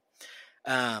situation.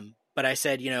 But I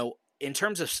said, in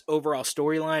terms of overall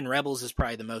storyline, Rebels is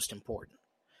probably the most important.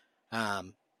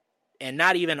 And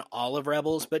not even all of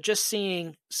Rebels, but just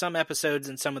seeing some episodes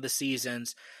in some of the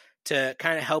seasons to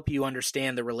kind of help you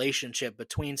understand the relationship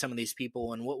between some of these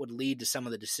people and what would lead to some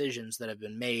of the decisions that have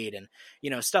been made and,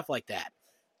 stuff like that.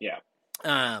 Yeah,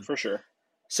 for sure.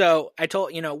 So I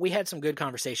told, we had some good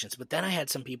conversations, but then I had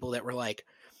some people that were like,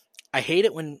 I hate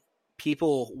it when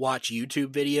people watch YouTube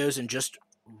videos and just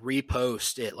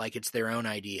repost it like it's their own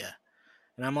idea.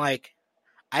 And I'm like,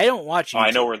 I don't watch YouTube. I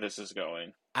know where this is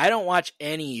going. I don't watch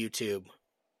any YouTube,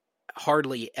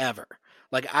 hardly ever.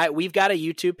 Like we've got a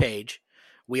YouTube page.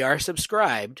 We are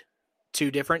subscribed to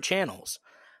different channels,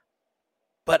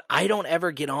 but I don't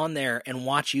ever get on there and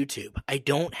watch YouTube. I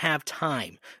don't have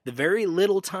time. The very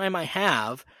little time I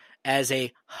have as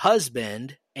a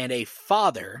husband and a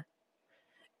father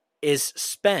is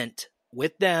spent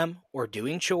with them or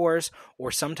doing chores or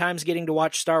sometimes getting to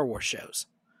watch Star Wars shows.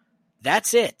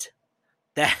 That's it.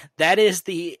 That is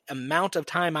the amount of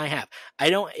time I have. I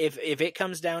don't, if it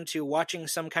comes down to watching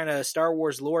some kind of Star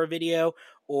Wars lore video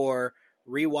or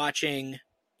rewatching,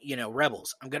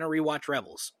 Rebels, I'm going to rewatch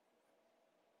Rebels.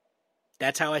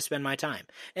 That's how I spend my time.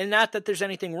 And not that there's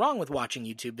anything wrong with watching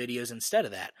YouTube videos instead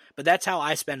of that, but that's how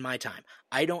I spend my time.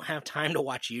 I don't have time to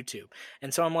watch YouTube.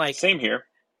 And so I'm like, same here.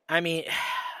 I mean,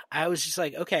 I was just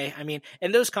like, okay. I mean,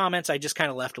 and those comments I just kind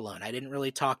of left alone. I didn't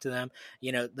really talk to them.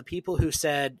 The people who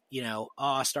said,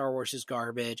 Star Wars is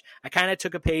garbage, I kind of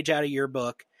took a page out of your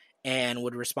book and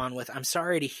would respond with, I'm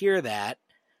sorry to hear that.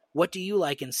 What do you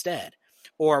like instead?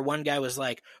 Or one guy was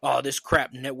like, oh, this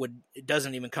crap it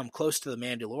doesn't even come close to The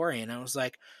Mandalorian. I was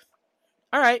like,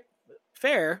 all right,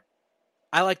 fair.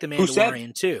 I like The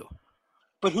Mandalorian too.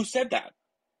 But who said that?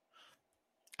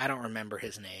 I don't remember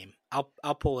his name.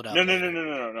 I'll pull it up.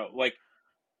 No. Like,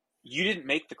 you didn't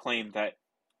make the claim that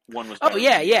one was better. Oh,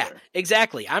 yeah,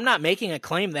 exactly. I'm not making a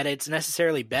claim that it's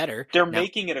necessarily better. They're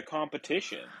making it a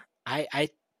competition. I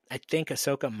think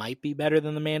Ahsoka might be better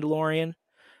than The Mandalorian.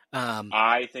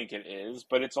 I think it is,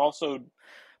 but it's also.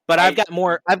 But I've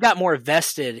got more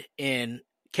vested in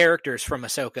characters from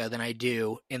Ahsoka than I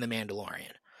do in The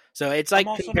Mandalorian. So it's like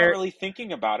I'm also not really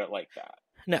thinking about it like that.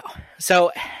 No.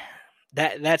 So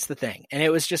That's the thing. And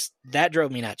it was just, that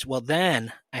drove me nuts. Well,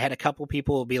 then I had a couple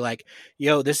people be like,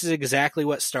 yo, this is exactly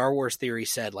what Star Wars Theory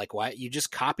said. Like, why? You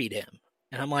just copied him.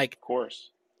 And I'm like, Of course.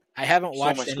 I haven't So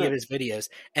watched much any of good. his videos.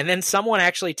 And then someone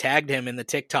actually tagged him in the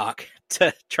TikTok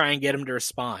to try and get him to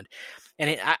respond.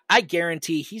 And I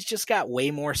guarantee he's just got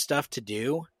way more stuff to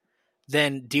do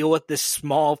than deal with this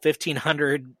small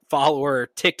 1,500 follower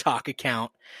TikTok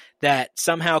account that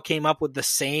somehow came up with the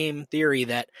same theory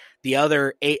that the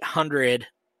other 800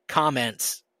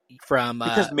 comments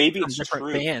Because maybe from it's different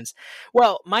true. fans.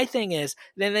 Well, my thing is,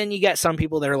 then you get some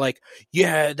people that are like,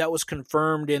 yeah, that was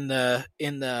confirmed in the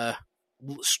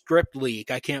script leak.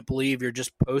 I can't believe you're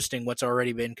just posting what's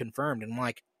already been confirmed. And I'm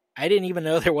like, I didn't even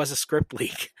know there was a script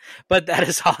leak, but that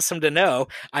is awesome to know.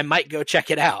 I might go check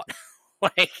it out.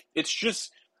 Like,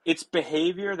 It's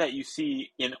behavior that you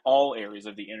see in all areas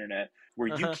of the internet where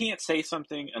you uh-huh. can't say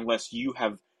something unless you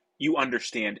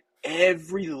understand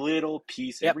every little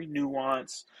piece, Yep. every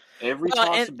nuance, every Well,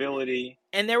 possibility.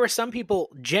 and there were some people,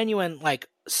 genuine, like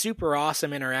super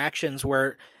awesome interactions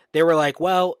where they were like,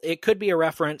 well, it could be a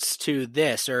reference to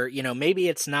this, or, maybe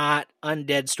it's not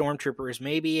undead stormtroopers.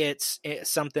 Maybe it's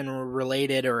something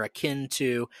related or akin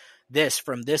to this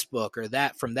from this book or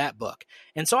that from that book.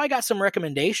 And so I got some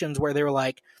recommendations where they were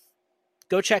like,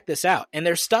 go check this out. And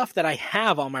there's stuff that I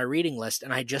have on my reading list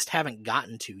and I just haven't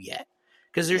gotten to yet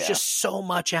because there's Yeah. just so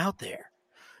much out there.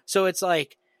 So it's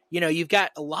like, you've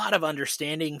got a lot of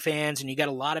understanding fans and you got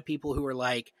a lot of people who are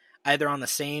like either on the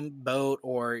same boat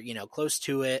or, close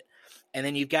to it. And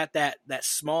then you've got that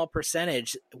small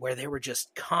percentage where they were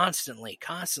just constantly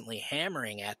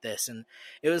hammering at this. And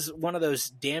it was one of those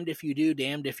damned if you do,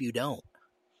 damned if you don't.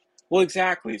 Well,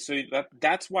 exactly. So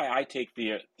that's why I take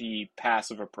the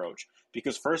passive approach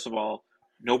because first of all,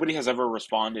 nobody has ever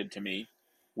responded to me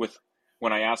with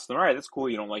when I ask them, "All right, that's cool.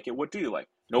 You don't like it. What do you like?"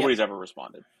 Yep. Nobody's ever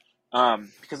responded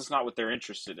because it's not what they're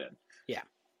interested in. Yeah.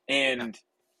 And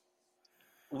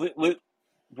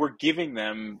we're giving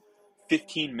them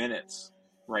 15 minutes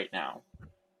right now,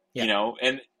 Yep.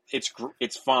 and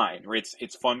it's fine. Or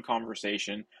it's fun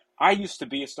conversation. I used to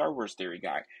be a Star Wars theory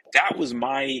guy. That was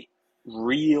my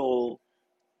real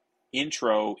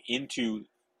intro into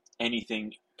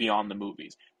anything beyond the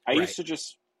movies. Right.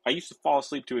 I used to fall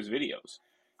asleep to his videos.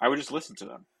 I would just listen to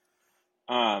them.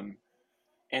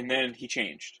 And then he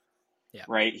changed. Yeah.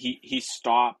 Right? He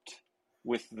stopped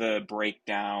with the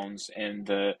breakdowns and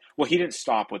he didn't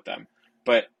stop with them,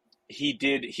 but he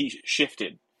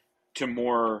shifted to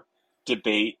more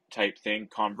debate type thing, Right.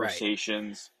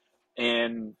 conversations,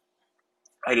 and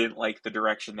I didn't like the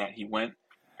direction that he went.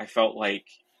 I felt like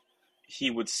he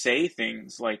would say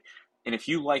things like, and if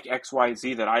you like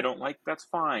XYZ that I don't like, that's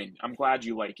fine. I'm glad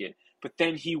you like it. But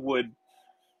then he would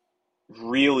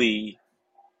really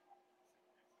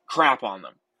crap on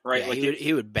them, right? Yeah. Like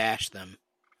He would bash them.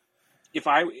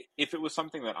 if it was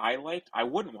something that I liked, I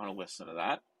wouldn't want to listen to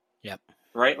that, Yep.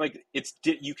 right? Like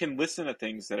you can listen to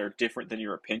things that are different than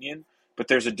your opinion, but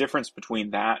there's a difference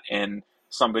between that and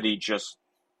somebody just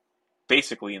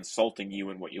basically insulting you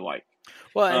and what you like.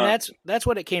 Well, and that's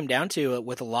what it came down to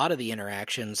with a lot of the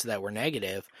interactions that were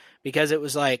negative, because it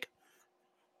was like,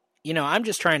 I'm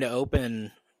just trying to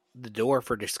open the door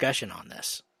for discussion on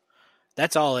this.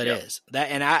 That's all it Yeah. is.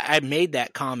 And I made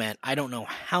that comment, I don't know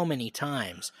how many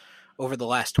times over the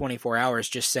last 24 hours,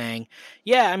 just saying,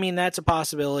 yeah, I mean, that's a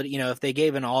possibility. If they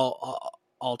gave an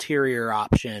ulterior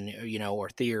option, or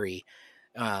theory.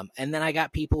 And then I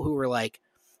got people who were like,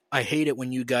 I hate it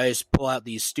when you guys pull out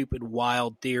these stupid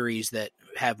wild theories that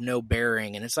have no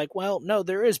bearing. And it's like, well, no,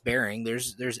 there is bearing.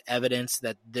 There's evidence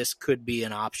that this could be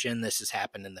an option. This has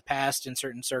happened in the past in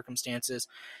certain circumstances.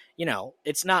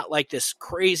 It's not like this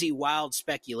crazy wild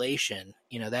speculation,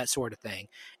 that sort of thing.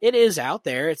 It is out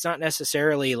there. It's not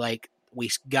necessarily like we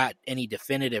got any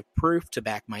definitive proof to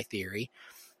back my theory.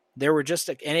 There were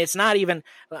and it's not even,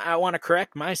 I want to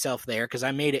correct myself there because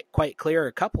I made it quite clear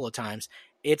a couple of times.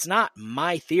 It's not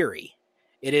my theory.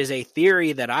 It is a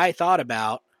theory that I thought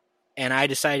about and I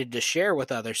decided to share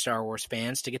with other Star Wars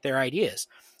fans to get their ideas.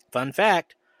 Fun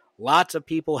fact, lots of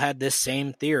people had this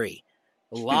same theory.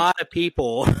 A lot of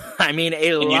people, I mean,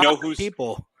 a And lot of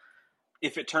people.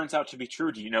 If it turns out to be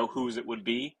true, do you know whose it would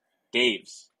be?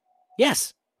 Dave's.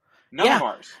 Yes. None of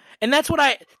ours. And that's what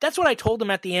I told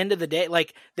him at the end of the day.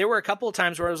 Like, there were a couple of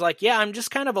times where I was like, yeah, I'm just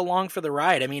kind of along for the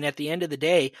ride. I mean, at the end of the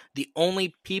day, the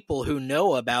only people who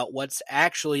know about what's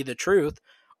actually the truth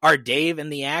are Dave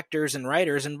and the actors and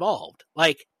writers involved.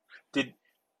 Like,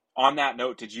 On that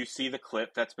note, did you see the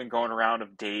clip that's been going around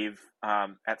of Dave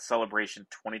at Celebration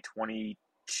 2020?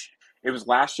 It was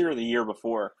last year or the year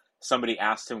before. Somebody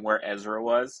asked him where Ezra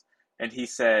was, and he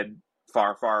said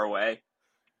Far, Far Away.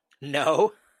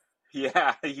 No,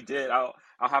 Yeah, he did. I'll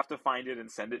have to find it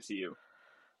and send it to you.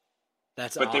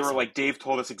 that's But they were awesome. like, Dave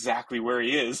told us exactly where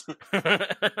he is.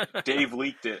 Dave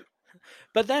leaked it.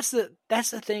 But that's the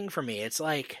thing for me. It's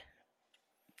like,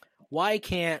 why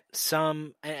can't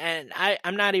some, and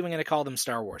I'm not even going to call them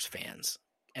Star Wars fans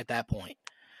at that point,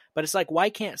 but it's like, why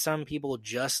can't some people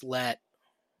just let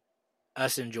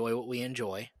us enjoy what we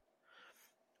enjoy,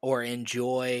 or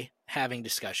enjoy having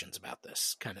discussions about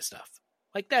this kind of stuff?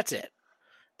 Like, that's it.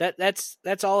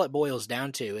 That's all it boils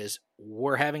down to, is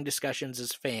we're having discussions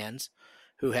as fans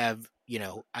who have,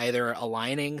 either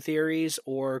aligning theories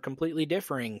or completely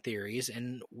differing theories,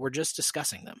 and we're just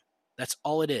discussing them. That's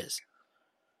all it is.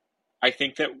 I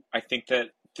think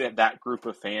that group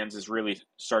of fans is really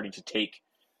starting to take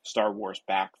Star Wars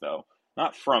back, though.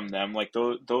 Not from them. Like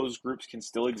those groups can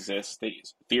still exist.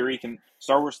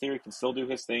 Star Wars theory can still do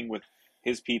his thing with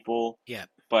his people. Yeah.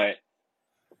 But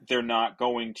they're not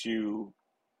going to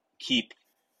keep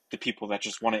the people that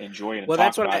just want to enjoy it and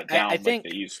talk about it down like they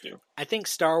used to. I think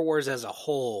Star Wars as a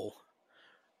whole,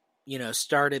 the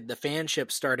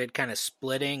fanship started kind of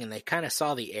splitting, and they kind of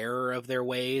saw the error of their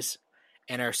ways,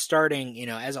 and are starting,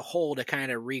 as a whole, to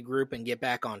kind of regroup and get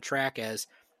back on track as,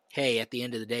 hey, at the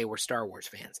end of the day, we're Star Wars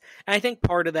fans. And I think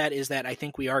part of that is that I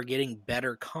think we are getting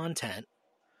better content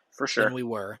for sure than we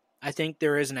were. I think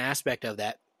there is an aspect of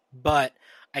that, but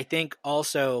I think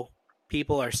also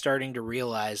people are starting to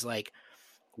realize, like,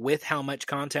 with how much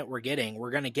content we're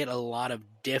going to get a lot of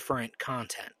different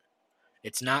content.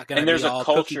 It's not going to be all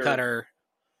cookie cutter.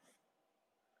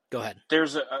 Go ahead.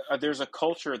 There's a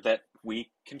culture that we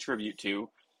contribute to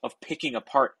of picking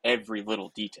apart every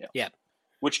little detail. Yeah.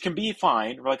 Which can be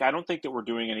fine. Like, I don't think that we're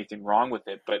doing anything wrong with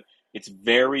it, but it's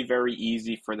very, very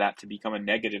easy for that to become a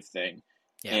negative thing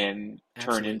and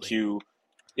turn into,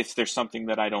 if there's something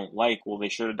that I don't like, well, they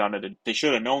should have done it. They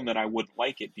should have known that I wouldn't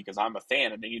like it because I'm a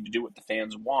fan and they need to do what the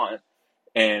fans want.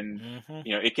 And,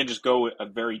 it can just go a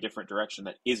very different direction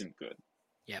that isn't good.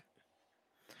 Yep.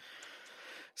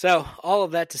 So, all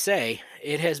of that to say,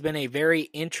 it has been a very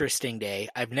interesting day.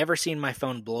 I've never seen my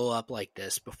phone blow up like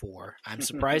this before. I'm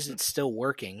surprised it's still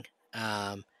working.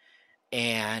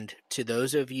 And to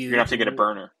those of you... You're going to have to get a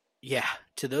burner. Yeah.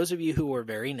 To those of you who were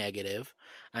very negative,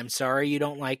 I'm sorry you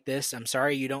don't like this. I'm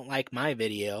sorry you don't like my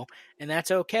video. And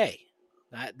that's okay.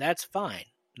 That's fine.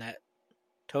 That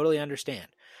totally understand.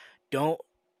 Don't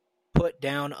put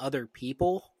down other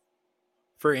people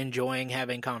for enjoying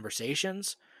having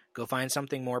conversations. Go find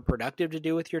something more productive to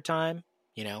do with your time.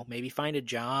 Maybe find a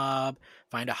job,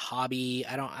 find a hobby.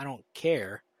 I don't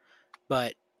care,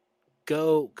 but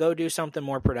go do something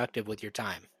more productive with your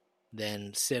time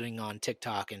than sitting on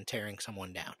TikTok and tearing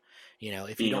someone down.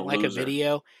 If you don't like a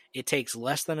video, it takes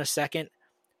less than a second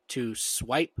to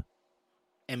swipe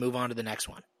and move on to the next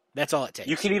one. That's all it takes.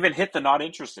 You can even hit the not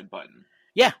interested button.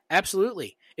 Yeah,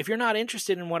 absolutely. If you're not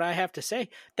interested in what I have to say,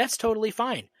 that's totally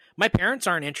fine. My parents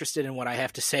aren't interested in what I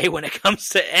have to say when it comes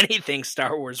to anything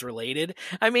Star Wars related.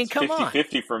 I mean, it's come 50, on.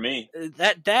 50 for me.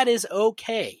 That is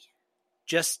okay.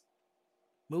 Just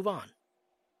move on.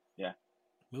 Yeah.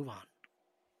 Move on.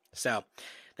 So,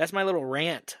 that's my little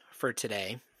rant for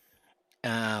today.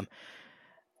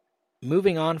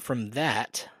 Moving on from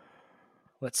that,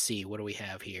 let's see, what do we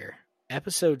have here?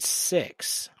 Episode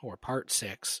 6, or part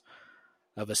 6,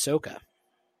 of Ahsoka.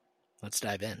 Let's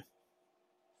dive in.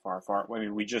 Far. I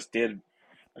mean, we just did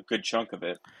a good chunk of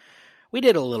it. We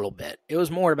did a little bit. It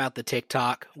was more about the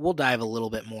TikTok. We'll dive a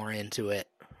little bit more into it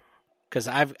because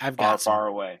I've got far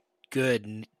away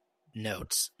good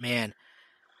notes, man.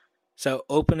 So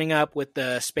opening up with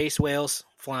the space whales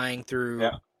flying through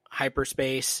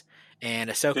hyperspace,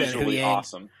 and Ahsoka visually and Huyang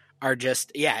awesome. are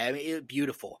just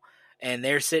beautiful. And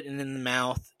they're sitting in the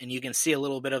mouth, and you can see a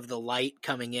little bit of the light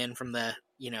coming in from the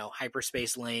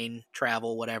hyperspace lane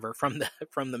travel, whatever, from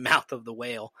the mouth of the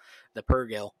whale, the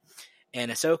Purrgil.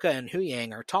 And Ahsoka and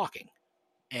Huyang are talking,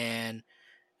 and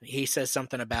he says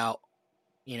something about,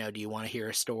 do you want to hear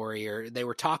a story? Or they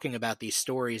were talking about these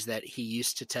stories that he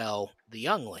used to tell the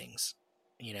younglings,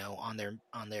 on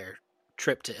their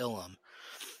trip to Ilum.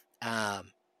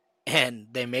 And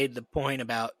they made the point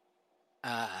about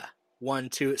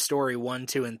story 1,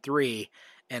 2, and 3,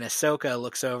 and Ahsoka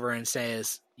looks over and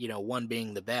says, 1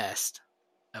 being the best,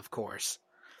 of course.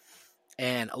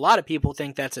 And a lot of people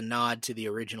think that's a nod to the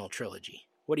original trilogy.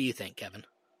 What do you think, Kevin?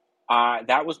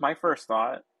 That was my first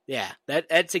thought. Yeah,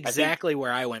 that's exactly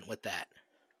where I went with that.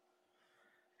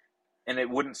 And it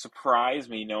wouldn't surprise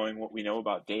me knowing what we know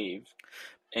about Dave,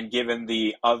 and given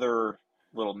the other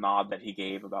little nod that he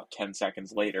gave about 10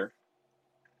 seconds later.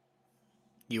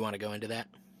 You want to go into that?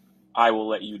 I will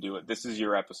let you do it. This is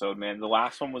your episode, man. The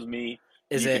last one was me.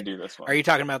 Is you it? Can do this one. Are you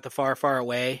talking about the far, far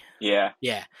away? Yeah.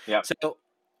 Yeah. Yep. So,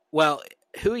 well,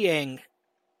 Hu Yang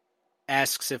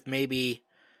asks if maybe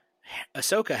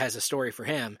Ahsoka has a story for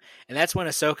him, and that's when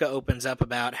Ahsoka opens up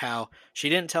about how she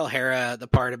didn't tell Hera the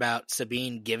part about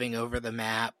Sabine giving over the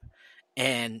map,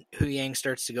 and Hu Yang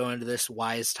starts to go into this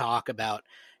wise talk about,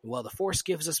 well, the Force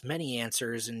gives us many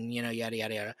answers, and yada yada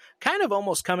yada, kind of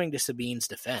almost coming to Sabine's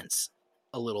defense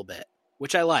a little bit,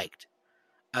 which I liked.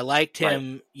 I liked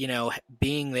him,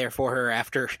 being there for her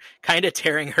after kind of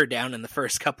tearing her down in the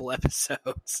first couple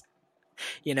episodes.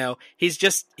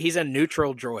 He's a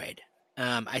neutral droid.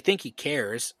 I think he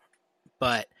cares,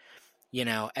 but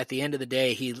at the end of the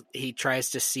day, he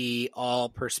tries to see all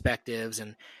perspectives,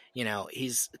 and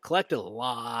he's collected a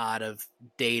lot of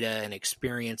data and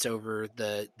experience over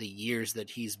the years that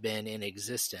he's been in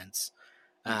existence.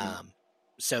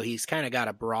 So he's kind of got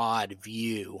a broad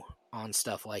view on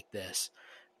stuff like this,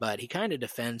 but he kind of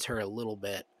defends her a little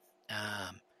bit.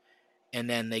 And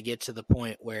then they get to the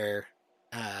point where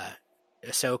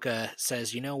Ahsoka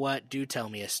says, you know what, do tell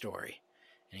me a story.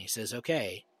 And he says,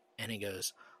 okay. And he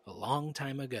goes, a long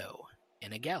time ago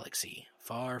in a galaxy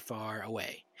far, far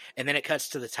away. And then it cuts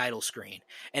to the title screen.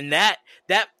 And that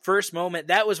first moment,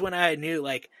 that was when I knew,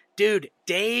 like, dude,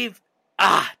 Dave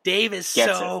is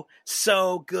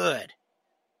so good.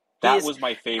 That was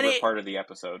my favorite part of the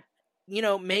episode.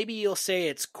 Maybe you'll say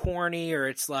it's corny or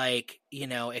it's like,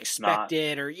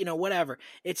 expected or, whatever.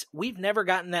 We've never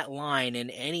gotten that line in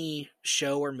any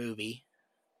show or movie,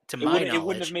 to my knowledge. It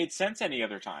wouldn't have made sense any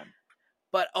other time.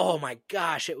 But, oh my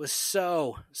gosh, it was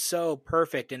so, so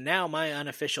perfect. And now my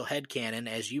unofficial headcanon,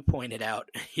 as you pointed out,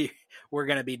 we're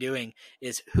going to be doing,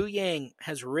 is Hu Yang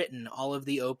has written all of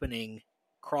the opening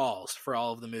crawls for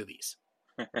all of the movies.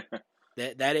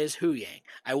 That is Hu Yang.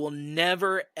 I will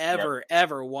never, ever,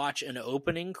 ever watch an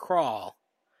opening crawl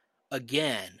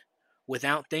again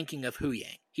without thinking of Hu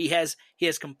Yang. He has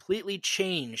completely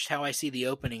changed how I see the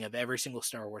opening of every single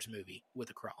Star Wars movie with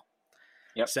a crawl.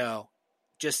 Yep. So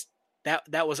just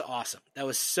that was awesome. That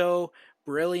was so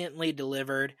brilliantly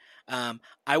delivered.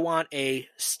 I want a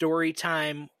story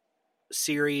time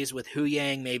series with Hu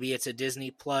Yang. Maybe it's a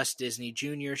Disney Plus, Disney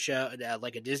Junior show,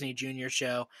 like a Disney Junior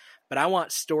show. But I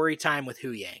want story time with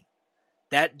Hu Yang.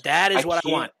 That is what I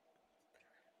want.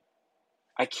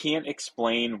 I can't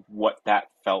explain what that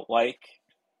felt like,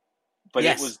 but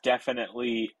yes. It was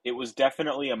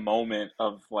definitely a moment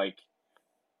of, like,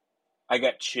 I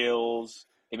got chills.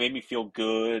 It made me feel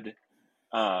good.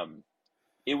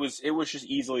 It was just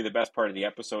easily the best part of the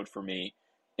episode for me.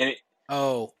 And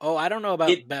I don't know about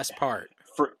the best part.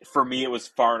 For me, it was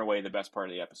far and away the best part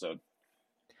of the episode.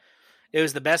 It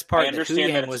was the best part that Hu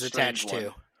Yang was attached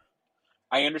to.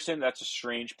 I understand that's a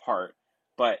strange part,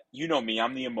 but you know me,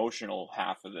 I'm the emotional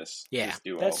half of this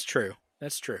duo. That's true.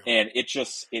 And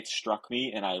it struck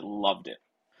me, and I loved it.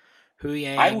 Hu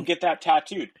Yang. I would get that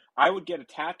tattooed. I would get a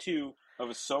tattoo of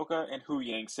Ahsoka and Hu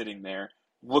Yang sitting there,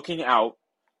 looking out,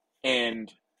 and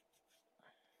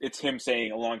it's him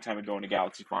saying, a long time ago in a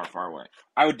galaxy far, far away.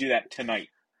 I would do that tonight.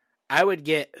 I would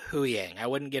get Hu Yang. I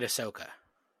wouldn't get Ahsoka.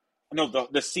 No,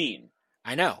 the scene.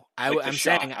 I know. I'm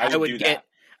saying I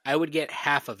would get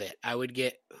half of it. I would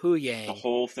get Hu Yang, the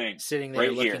whole thing, sitting there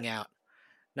right looking out.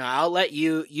 Now I'll let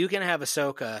you can have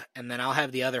Ahsoka, and then I'll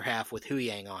have the other half with Hu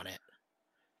Yang on it,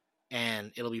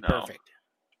 and it'll be perfect.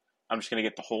 I'm just gonna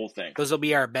get the whole thing. Those will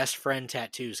be our best friend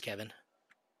tattoos, Kevin,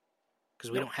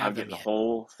 because we don't have them yet. The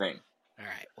whole thing. All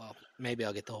right. Well, maybe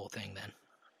I'll get the whole thing then.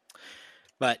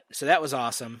 But so that was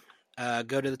awesome.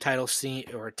 Go to the title scene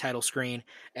or title screen,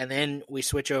 and then we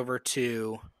switch over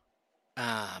to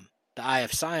the Eye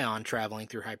of Sion traveling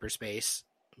through hyperspace,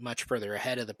 much further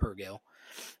ahead of the Purgil.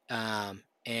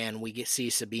 And we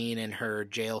see Sabine in her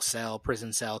jail cell,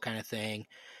 prison cell kind of thing,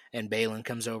 and Baylan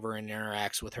comes over and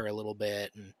interacts with her a little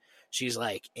bit, and she's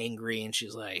like angry, and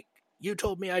she's like, "You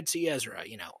told me I'd see Ezra."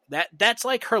 That's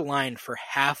like her line for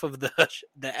half of the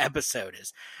episode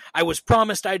is, "I was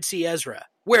promised I'd see Ezra.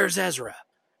 Where's Ezra?"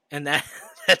 And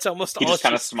that's almost all. He just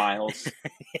kind of smiles.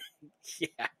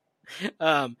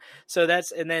 Yeah. So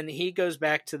and then he goes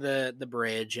back to the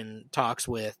bridge and talks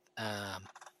with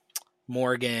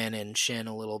Morgan and Shin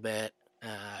a little bit.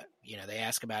 They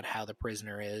ask about how the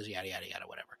prisoner is, yada yada yada,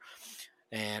 whatever.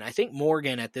 And I think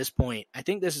Morgan at this point, I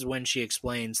think this is when she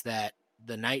explains that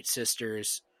the Night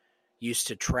Sisters used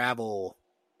to travel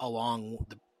along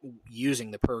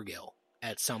using the Purgil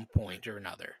at some point or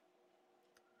another.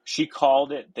 She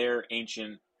called it their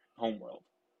ancient homeworld.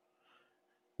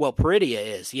 Well, Peridia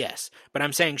is, yes. But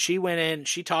I'm saying she went in,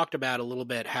 she talked about a little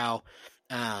bit how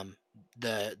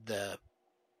the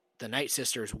the Night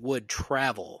Sisters would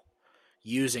travel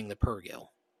using the Purrgil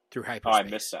through Oh, hyperspace. I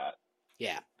missed that.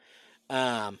 Yeah.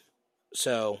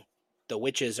 So the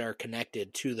witches are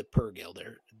connected to the Purrgil.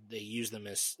 They use them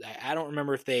as, I don't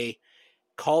remember if they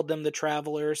called them the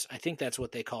Travelers. I think that's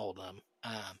what they called them.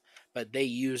 But they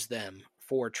use them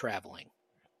for traveling.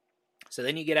 So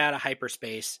then you get out of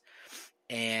hyperspace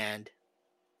and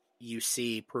you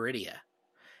see Peridia.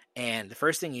 And the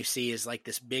first thing you see is like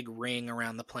this big ring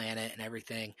around the planet and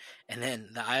everything. And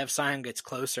then the Eye of Sion gets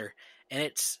closer, and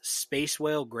it's Space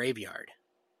Whale Graveyard.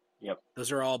 Yep.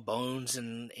 Those are all bones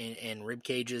and rib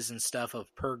cages and stuff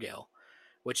of Purrgil,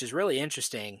 which is really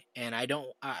interesting. And I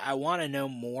want to know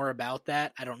more about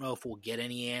that. I don't know if we'll get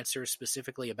any answers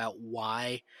specifically about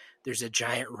why there's a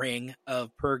giant ring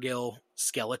of Purrgil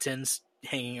skeletons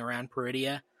hanging around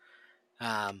Peridia.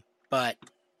 But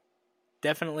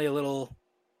definitely a little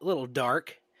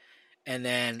dark. And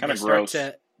then Kind of gross.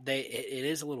 it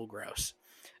is a little gross.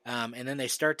 And then they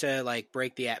start to like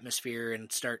break the atmosphere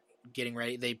and start getting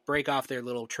ready. They break off their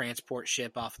little transport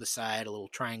ship off the side, a little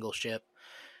triangle ship,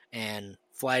 and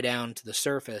fly down to the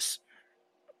surface.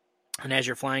 And as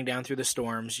you're flying down through the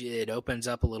storms, it opens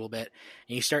up a little bit,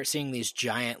 and you start seeing these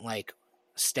giant like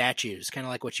statues, kind of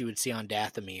like what you would see on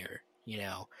Dathomir. You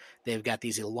know, they've got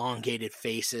these elongated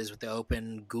faces with the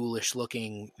open, ghoulish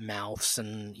looking mouths,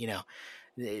 and you know,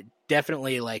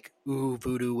 definitely like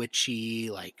voodoo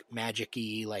witchy, like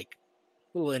magic-y, like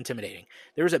a little intimidating.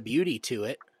 There was a beauty to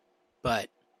it, but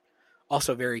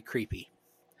also very creepy.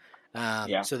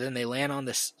 So then they land on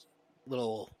this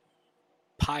little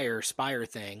spire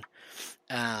thing,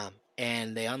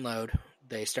 and they unload.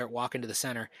 They start walking to the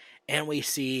center, and we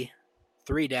see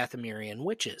 3 Dathomirian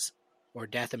witches, or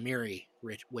Dathomiri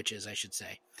witches, I should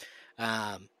say.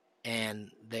 And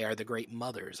they are the Great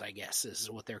Mothers, I guess, is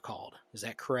what they're called. Is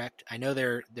that correct? I know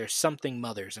they're something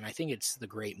mothers, and I think it's the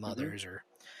Great Mothers, or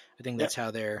I think that's how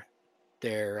they're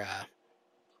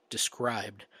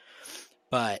described.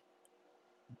 But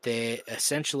they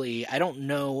essentially, I don't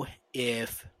know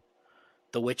if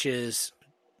the witches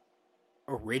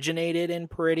originated in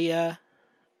Peridia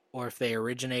or if they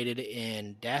originated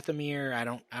in Dathomir. I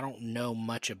don't know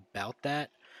much about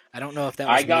that. I don't know if that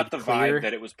was I got the clear, vibe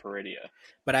that it was Peridia.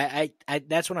 but I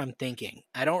that's what I'm thinking.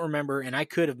 I don't remember, and I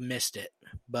could have missed it,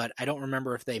 but I don't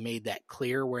remember if they made that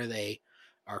clear where they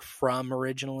are from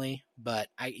originally, but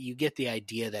you get the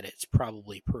idea that it's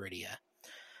probably Peridia.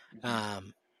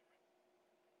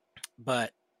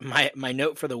 But my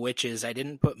note for the witches, I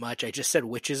didn't put much. I just said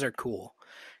witches are cool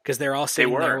because they're all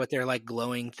sitting there with their like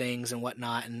glowing things and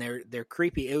whatnot, and they're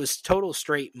creepy. It was total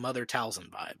straight Mother Talzin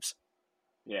vibes.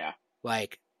 Yeah,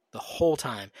 like the whole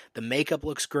time. The makeup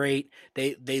looks great.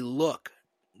 They look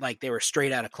like they were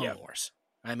straight out of Clone Wars.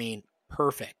 I mean,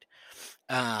 perfect.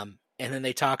 And then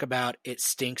they talk about it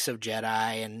stinks of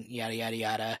Jedi and yada yada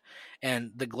yada,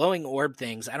 and the glowing orb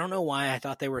things. I don't know why I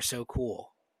thought they were so cool.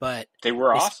 But they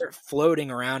were awesome. Start floating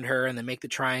around her, and they make the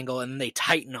triangle, and then they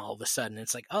tighten all of a sudden.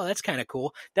 It's like, oh, that's kind of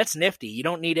cool. That's nifty. You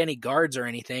don't need any guards or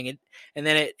anything. And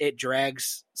then it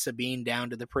drags Sabine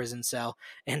down to the prison cell,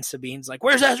 and Sabine's like,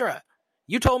 "Where's Ezra?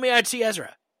 You told me I'd see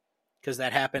Ezra," because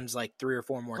that happens like 3 or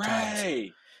 4 more times.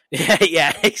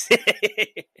 Yeah,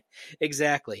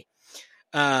 exactly.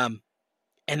 And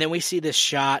then we see this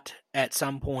shot at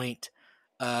some point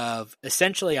of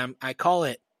essentially, I call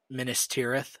it Minas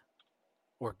Tirith,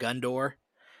 or Gundor,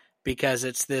 because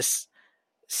it's this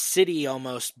city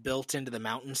almost built into the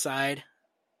mountainside,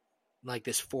 like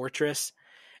this fortress,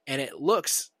 and it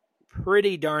looks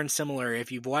pretty darn similar.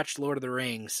 If you've watched Lord of the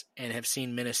Rings and have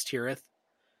seen Minas Tirith,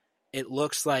 it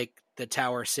looks like the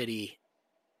Tower City.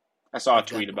 I saw a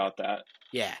tweet about that.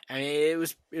 Yeah, I mean, it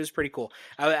was pretty cool.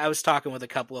 I was talking with a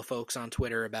couple of folks on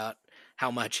Twitter about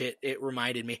how much it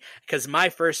reminded me, because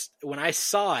when I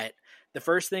saw it, the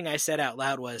first thing I said out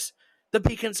loud was, "The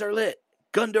beacons are lit.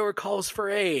 Gundor calls for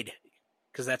aid,"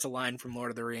 because that's a line from Lord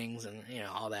of the Rings, and you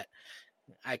know all that.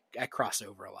 I cross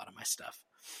over a lot of my stuff,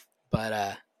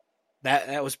 but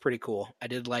that was pretty cool. I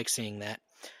did like seeing that.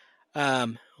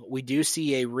 We do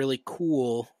see a really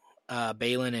cool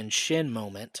Baylan and Shin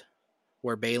moment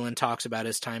where Baylan talks about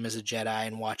his time as a Jedi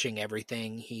and watching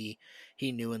everything he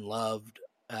knew and loved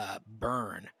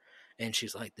burn, and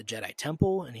she's like, "The Jedi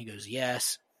Temple," and he goes,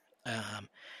 "Yes."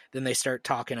 Then they start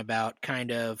talking about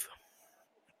kind of,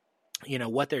 you know,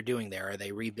 what they're doing there. Are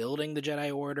they rebuilding the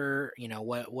Jedi Order? You know,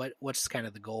 what's kind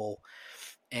of the goal?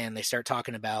 And they start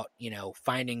talking about, you know,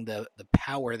 finding the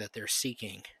power that they're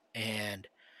seeking. And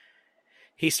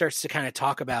he starts to kind of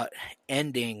talk about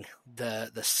ending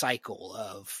the cycle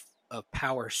of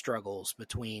power struggles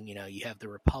between, you have the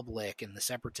Republic and the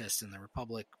Separatists and the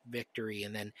Republic victory,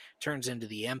 and then turns into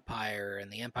the Empire,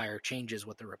 and the Empire changes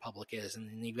what the Republic is, and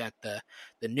then you've got the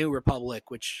New Republic,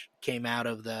 which came out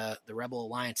of the Rebel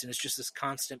Alliance, and it's just this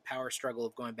constant power struggle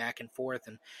of going back and forth,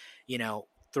 and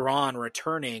Thrawn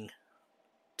returning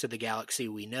to the galaxy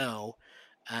we know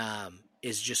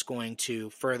is just going to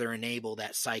further enable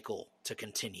that cycle to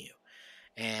continue.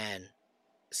 And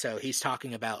so he's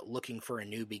talking about looking for a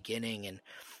new beginning, and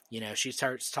she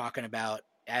starts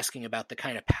asking about the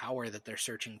kind of power that they're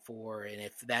searching for, and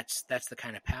if that's the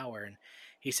kind of power, and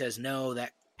he says no,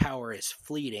 that power is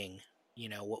fleeting.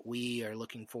 What we are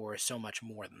looking for is so much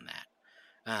more than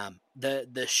that.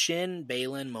 The Shin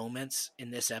Balin moments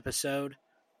in this episode,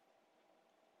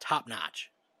 top notch,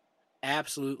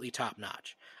 absolutely top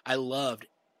notch. I loved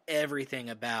everything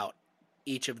about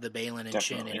each of the Balin and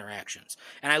Shin interactions.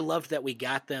 And I loved that we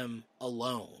got them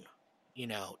alone,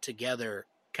 together,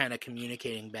 kind of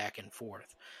communicating back and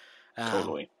forth.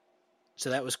 Totally. So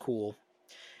that was cool.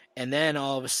 And then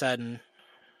all of a sudden,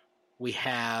 we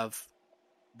have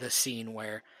the scene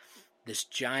where this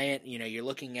giant, you're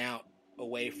looking out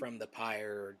away from the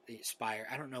spire.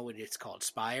 I don't know what it's called.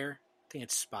 Spire? I think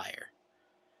it's spire.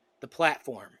 The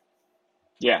platform.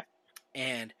 Yeah.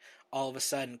 And all of a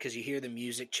sudden, because you hear the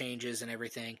music changes and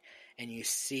everything, and you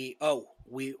see,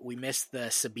 we missed the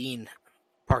Sabine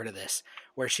part of this,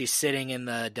 where she's sitting in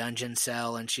the dungeon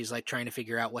cell and she's like trying to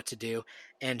figure out what to do,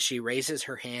 and she raises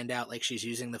her hand out like she's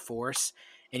using the Force,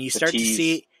 and you start to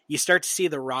see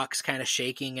the rocks kind of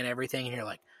shaking and everything, and you're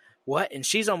like, what? And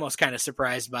she's almost kind of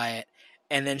surprised by it,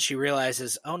 and then she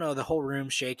realizes, oh no, the whole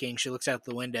room's shaking. She looks out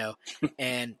the window,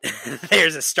 and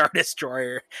there's a Star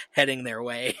Destroyer heading their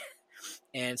way.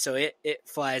 And so it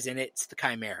flies in. It's the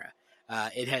Chimera.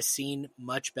 It has seen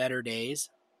much better days,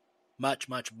 much,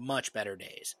 much, much better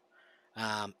days.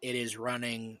 It is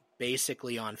running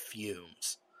basically on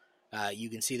fumes. You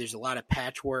can see there's a lot of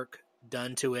patchwork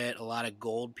done to it, a lot of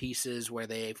gold pieces where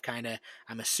they've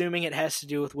I'm assuming it has to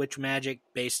do with witch magic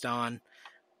based on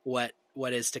what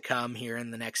is to come here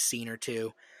in the next scene or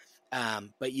two.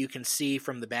 But you can see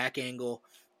from the back angle,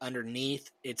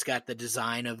 underneath, it's got the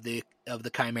design of the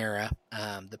Chimera,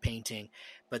 the painting,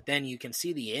 but then you can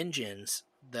see the engines.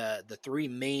 The three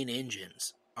main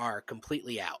engines are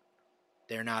completely out.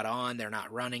 They're not on. They're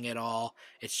not running at all.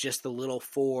 It's just the little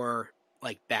 4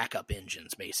 backup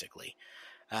engines, basically.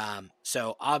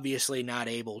 So obviously not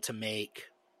able to make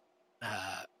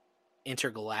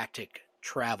intergalactic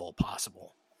travel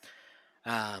possible.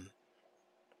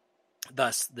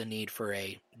 Thus the need for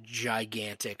a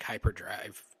gigantic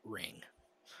hyperdrive ring.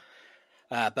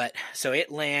 But so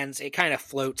it lands, it kind of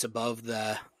floats above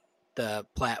the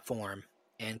platform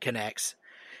and connects.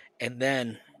 And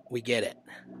then we get it.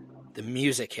 The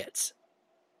music hits.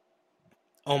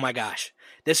 Oh my gosh.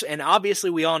 And obviously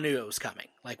we all knew it was coming.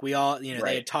 We all, Right.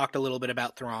 They had talked a little bit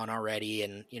about Thrawn already,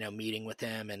 and, meeting with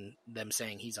him and them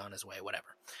saying he's on his way,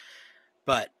 whatever.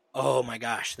 But, oh my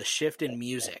gosh, the shift in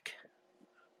music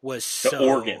was the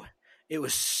organ. It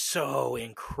was so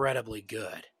incredibly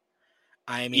good.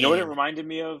 I mean, you know what it reminded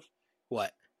me of?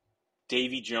 What?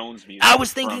 Davy Jones music. I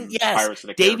was thinking, yes, Pirates of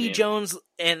the Davy Caribbean. Jones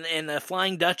and the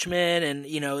Flying Dutchman, and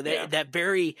that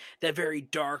very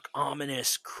dark,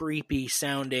 ominous, creepy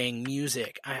sounding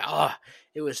music.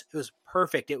 It was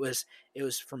perfect. It was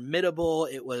formidable.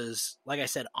 It was, like I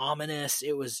said, ominous.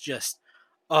 It was just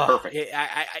perfect.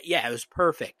 It was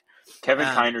perfect. Kevin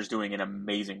Kiner's doing an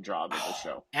amazing job in the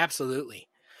show. Absolutely.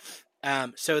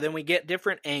 So then we get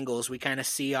different angles. We kind of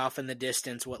see off in the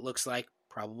distance what looks like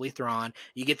probably Thrawn.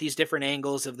 You get these different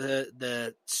angles of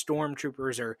the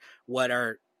stormtroopers, or what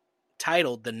are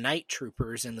titled the Night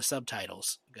Troopers in the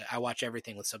subtitles. I watch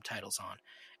everything with subtitles on,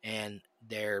 and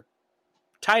they're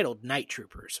titled Night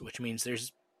Troopers, which means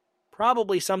there's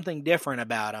probably something different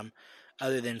about them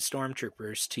other than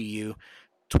stormtroopers to you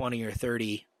 20 or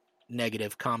 30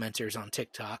 negative commenters on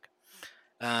TikTok.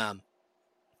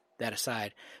 That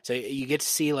aside, so you get to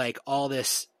see all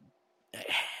this.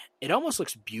 It almost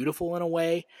looks beautiful in a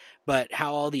way, but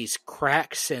how all these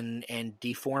cracks and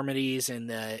deformities in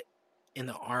the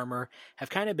armor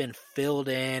have kind of been filled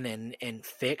in and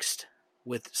fixed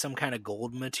with some kind of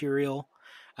gold material.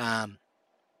 And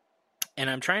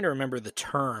I'm trying to remember the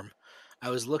term. I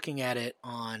was looking at it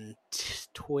on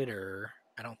Twitter.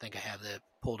 I don't think I have that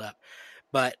pulled up,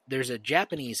 but there's a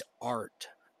Japanese art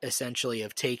essentially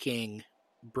of taking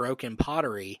broken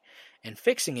pottery and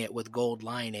fixing it with gold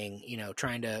lining,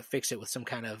 trying to fix it with some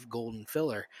kind of golden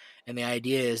filler. And the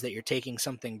idea is that you're taking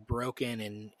something broken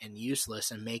and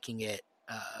useless and making it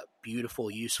a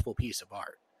beautiful, useful piece of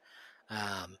art.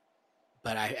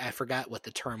 but I forgot what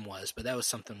the term was, but that was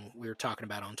something we were talking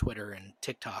about on Twitter and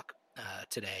TikTok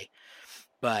today.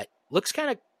 But looks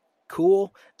kind of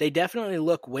cool. They definitely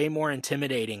look way more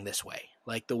intimidating this way.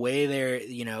 Like the way they're,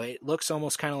 it looks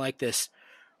almost kind of like this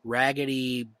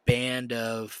raggedy band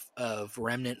of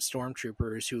remnant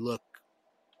stormtroopers who look,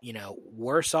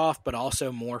 worse off, but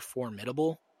also more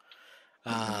formidable.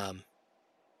 And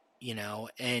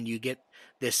you get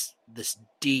this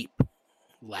deep,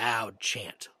 loud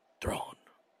chant, Thrawn,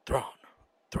 Thrawn,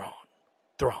 Thrawn,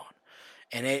 Thrawn.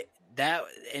 And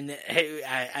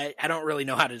I don't really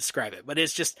know how to describe it, but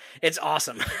it's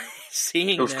awesome.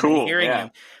 Seeing them cool, and hearing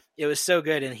him. It was so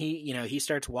good. And he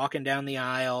starts walking down the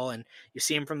aisle and you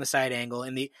see him from the side angle.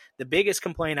 And the biggest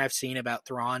complaint I've seen about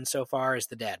Thrawn so far is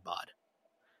the dad bod.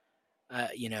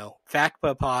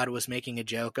 Factpa Pod was making a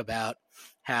joke about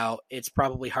how it's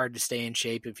probably hard to stay in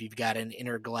shape if you've got an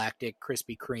intergalactic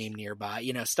Krispy Kreme nearby,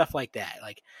 stuff like that.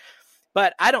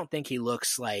 But I don't think he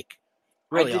looks like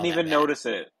really. I didn't even notice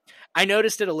it. I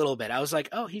noticed it a little bit. I was like,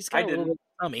 oh, he's got a little bit of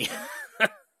tummy.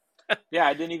 Yeah,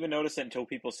 I didn't even notice it until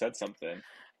people said something.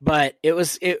 But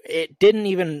it didn't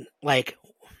even the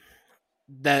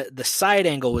side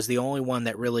angle was the only one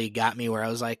that really got me where I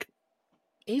was like,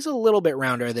 he's a little bit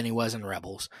rounder than he was in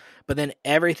Rebels. But then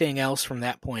everything else from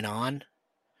that point on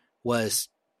was,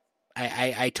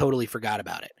 I totally forgot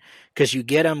about it. Because you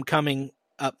get him coming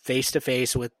up face to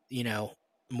face with,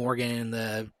 Morgan and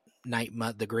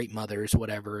the Great Mothers,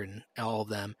 whatever, and all of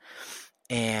them.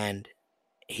 And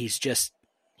he's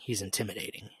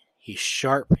intimidating. He's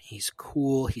sharp. He's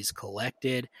cool. He's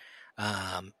collected.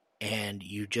 And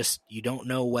you don't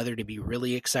know whether to be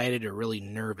really excited or really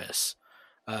nervous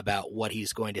about what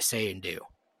he's going to say and do.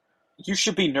 You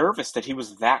should be nervous that he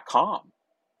was that calm.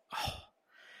 Oh,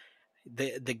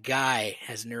 the guy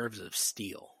has nerves of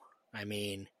steel. I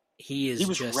mean, he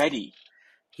was ready.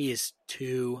 He is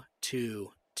too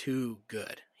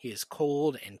good. He is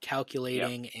cold and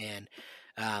calculating.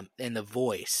 Yep. And the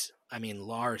voice. I mean,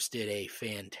 Lars did a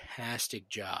fantastic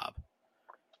job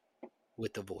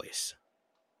with the voice.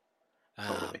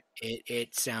 Totally.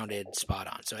 It sounded spot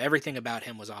on. So everything about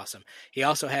him was awesome. He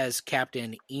also has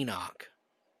Captain Enoch,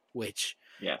 which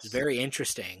is very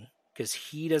interesting because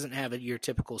he doesn't have your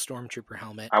typical stormtrooper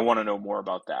helmet. I want to know more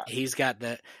about that. He's got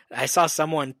I saw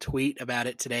someone tweet about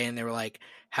it today and they were like,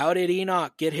 how did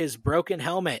Enoch get his broken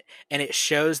helmet? And it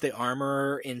shows the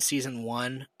armorer in season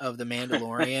 1 of The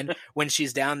Mandalorian when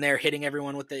she's down there hitting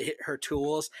everyone with her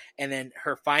tools. And then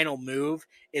her final move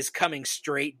is coming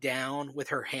straight down with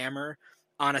her hammer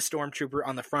on a stormtrooper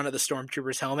on the front of the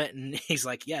stormtrooper's helmet. And he's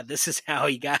like, yeah, this is how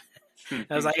he got it.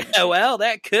 I was like, oh, well,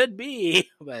 that could be,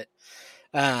 but,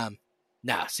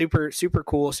 super, super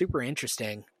cool, super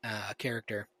interesting,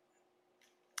 character.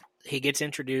 He gets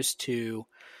introduced to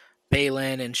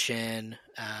Baylan and Shin.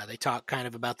 They talk kind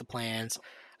of about the plans.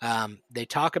 They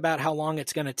talk about how long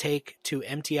it's going to take to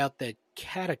empty out the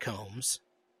catacombs,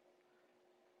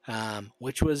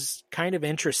 which was kind of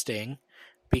interesting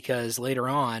because later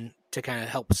on, to kind of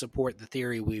help support the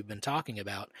theory we've been talking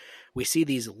about, we see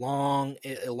these long,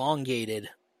 elongated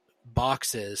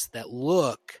boxes that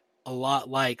look a lot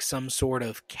like some sort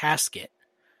of casket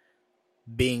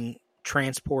being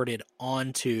transported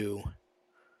onto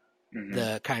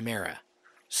the Chimera.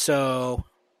 So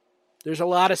there's a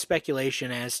lot of speculation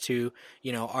as to,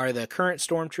 are the current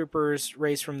stormtroopers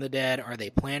raised from the dead? Are they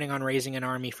planning on raising an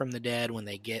army from the dead when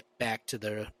they get back to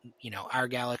the, our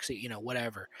galaxy,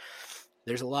 whatever.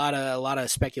 There's a lot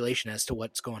of speculation as to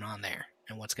what's going on there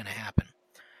and what's going to happen.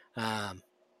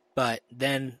 But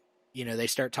then, they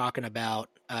start talking about,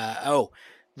 the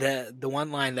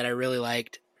one line that I really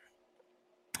liked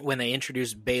when they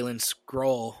introduced Baylan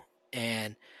Skoll,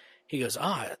 and he goes,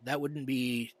 that wouldn't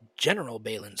be General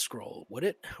Baylan Skoll, would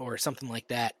it? Or something like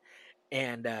that.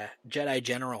 And Jedi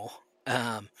General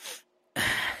and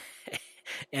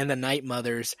the Night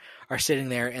Mothers are sitting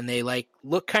there, and they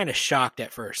look kind of shocked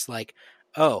at first, like,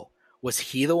 oh, was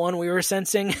he the one we were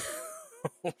sensing?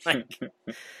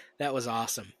 That was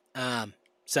awesome.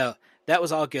 So that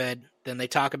was all good. Then they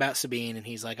talk about Sabine, and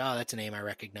he's like, oh, that's a name I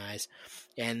recognize.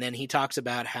 And then he talks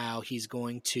about how he's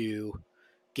going to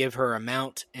give her a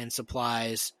mount and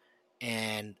supplies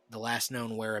and the last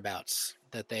known whereabouts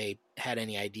that they had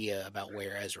any idea about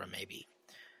where Ezra may be.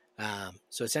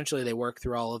 So essentially they work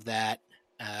through all of that.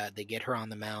 They get her on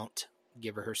the mount,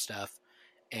 give her stuff,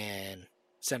 and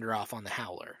send her off on the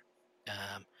Howler.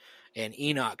 And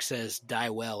Enoch says,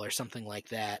 die well, or something like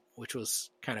that, which was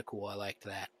kind of cool. I liked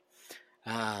that.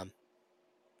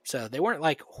 So they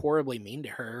weren't horribly mean to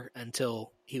her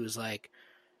until he was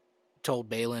told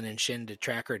Baylan and Shin to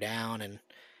track her down, and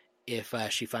if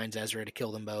she finds Ezra, to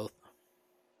kill them both.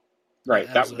 Right.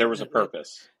 There was a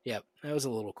purpose. Yep, that was a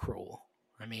little cruel.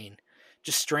 I mean,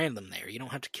 just strand them there. You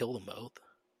don't have to kill them both.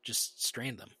 Just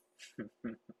strand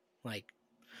them. Like,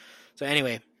 so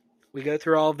anyway, we go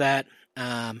through all of that.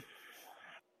 Trying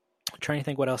to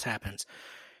think what else happens.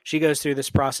 She goes through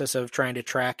this process of trying to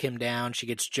track him down. She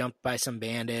gets jumped by some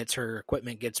bandits. Her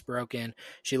equipment gets broken.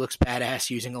 She looks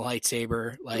badass using a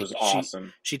lightsaber. Like, it was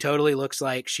awesome. She totally looks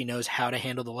like she knows how to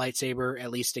handle the lightsaber, at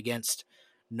least against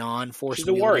non-force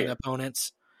wielding warrior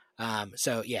opponents.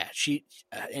 So yeah, she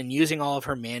and using all of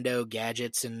her Mando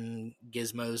gadgets and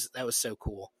gizmos, that was so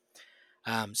cool.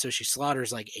 So she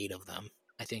slaughters like 8 of them.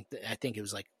 I think it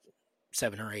was like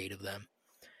 7 or 8 of them.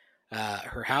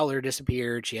 Her howler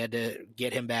disappeared. She had to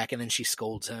get him back, and then she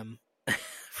scolds him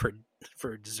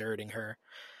for deserting her.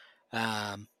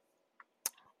 Then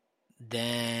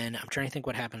I'm trying to think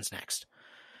what happens next.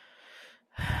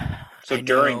 So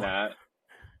during that,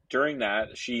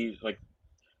 she like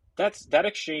that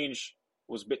exchange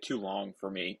was a bit too long for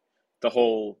me. The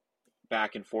whole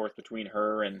back and forth between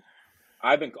her and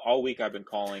I've been calling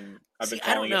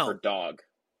it her dog.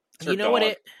 You know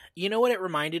what it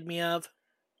reminded me of?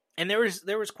 And there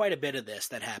was quite a bit of this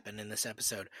that happened in this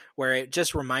episode where it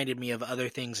just reminded me of other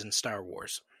things in Star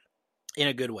Wars in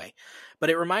a good way. But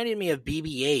it reminded me of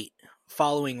BB-8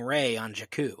 following Rey on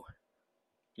Jakku.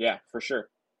 Yeah, for sure.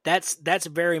 That's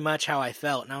very much how I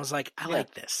felt, and I was like, I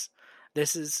like this.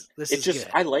 This is good.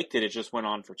 I liked it. It just went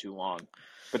on for too long.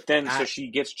 But then so she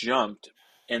gets jumped,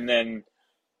 and then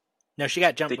no, she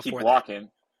got jumped. They keep walking.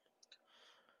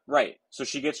 Right. So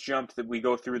she gets jumped. That we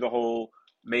go through the whole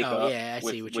makeup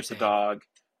with the dog,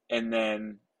 and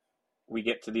then we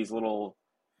get to these little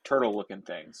turtle-looking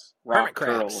things, rock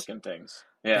turtle-looking things.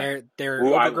 Yeah, they're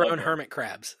overgrown hermit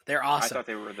crabs. They're awesome.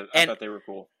 I thought they were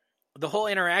cool. The whole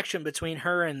interaction between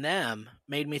her and them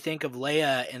made me think of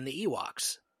Leia and the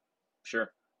Ewoks.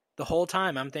 Sure. The whole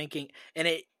time I'm thinking, and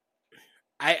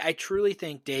I truly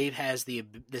think Dave has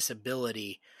this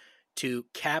ability to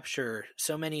capture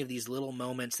so many of these little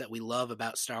moments that we love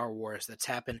about Star Wars that's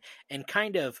happened and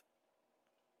kind of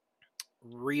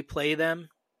replay them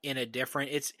in a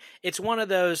different, it's one of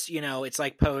those, it's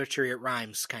like poetry, it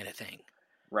rhymes kind of thing.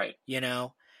 Right.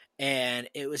 And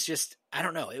it was just, I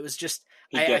don't know. It was just,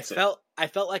 I felt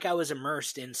like I was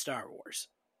immersed in Star Wars,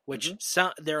 which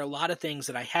there are a lot of things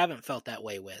that I haven't felt that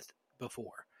way with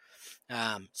before.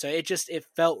 So it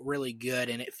felt really good,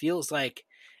 and it feels like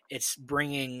it's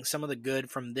bringing some of the good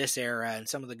from this era and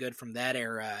some of the good from that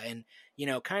era, and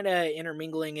kind of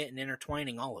intermingling it and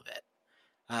intertwining all of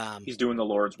it. He's doing the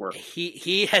Lord's work.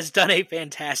 He has done a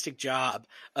fantastic job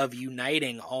of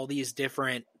uniting all these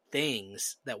different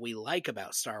things that we like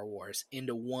about Star Wars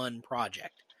into one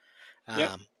project,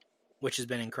 which has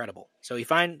been incredible. So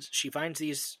she finds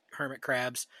these hermit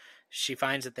crabs. She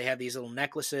finds that they have these little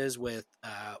necklaces with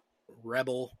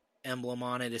rebel emblem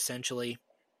on it, essentially.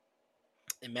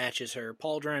 It matches her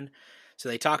pauldron. So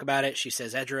they talk about it. She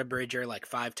says Ezra Bridger like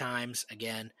 5 times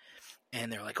again.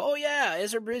 And they're like, oh yeah,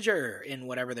 Ezra Bridger, in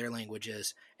whatever their language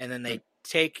is. And then they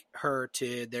take her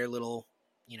to their little,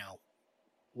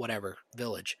 whatever,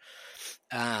 village.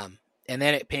 And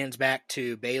then it pans back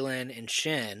to Baylan and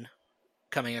Shin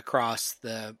coming across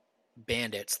the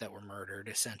bandits that were murdered,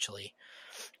 essentially.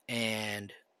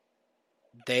 And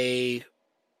they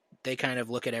kind of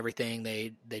look at everything.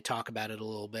 They talk about it a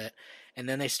little bit. And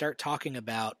then they start talking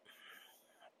about,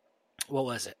 what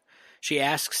was it? She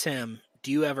asks him,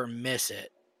 do you ever miss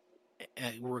it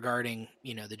regarding,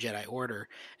 the Jedi Order?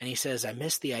 And he says, I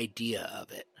miss the idea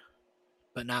of it,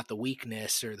 but not the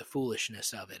weakness or the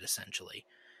foolishness of it, essentially.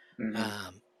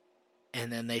 Mm-hmm.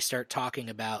 And then they start talking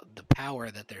about the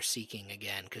power that they're seeking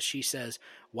again, because she says,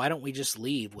 why don't we just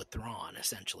leave with Thrawn,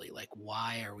 essentially? Like,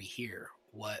 why are we here?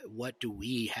 What do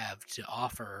we have to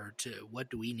offer? What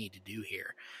do we need to do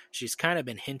here? She's kind of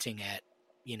been hinting at,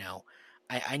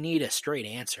 I need a straight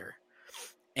answer.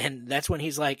 And that's when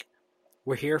he's like,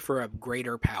 we're here for a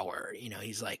greater power.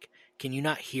 He's like, can you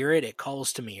not hear it? It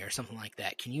calls to me, or something like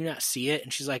that. Can you not see it?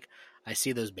 And she's like, I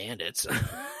see those bandits.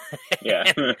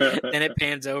 Yeah. Then it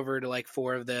pans over to like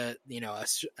 4 of the,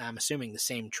 I'm assuming the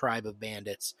same tribe of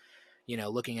bandits,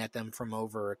 looking at them from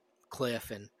over a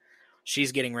cliff, and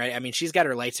she's getting ready. I mean, she's got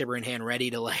her lightsaber in hand, ready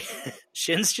to like,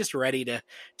 Shin's just ready to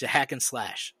hack and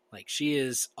slash. Like, she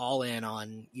is all in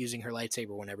on using her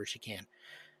lightsaber whenever she can.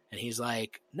 And he's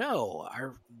like, no,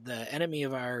 the enemy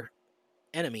of our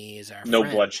enemy is our no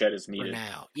friend bloodshed is needed for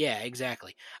now. Yeah,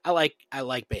 exactly. I like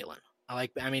Baylan.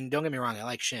 Don't get me wrong, I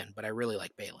like Shin, but I really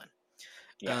like Baylan.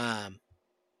 Yeah.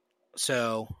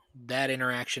 So that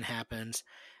interaction happens.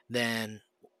 Then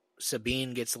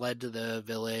Sabine gets led to the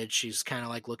village. She's kind of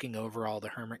like looking over all the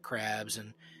hermit crabs,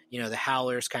 and the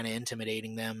Howler's kind of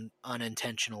intimidating them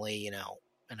unintentionally, in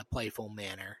a playful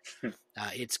manner.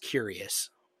 It's curious.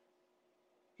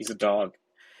 He's a dog.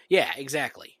 Yeah,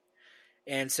 exactly.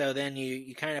 And so then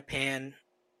you kind of pan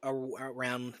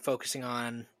around focusing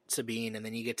on Sabine, and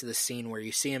then you get to the scene where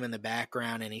you see him in the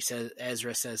background, and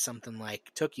Ezra says something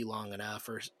like, "Took you long enough,"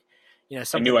 or something.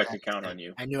 I knew I could count on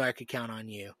you. I knew I could count on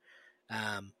you.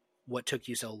 What took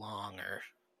you so long, or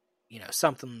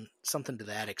something to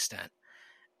that extent.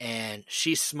 And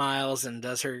she smiles and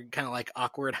does her kind of like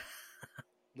awkward,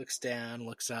 looks down,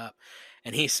 looks up,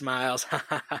 and he smiles,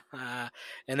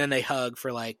 and then they hug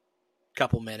for like a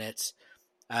couple minutes.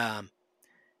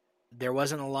 There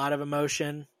wasn't a lot of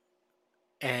emotion.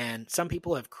 And some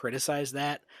people have criticized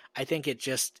that. I think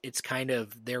it's kind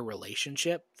of their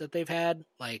relationship that they've had,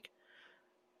 like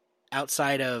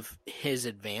outside of his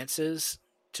advances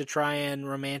to try and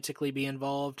romantically be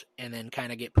involved, and then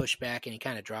kind of get pushed back, and he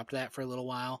kind of dropped that for a little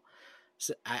while.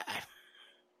 So I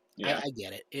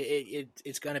get it.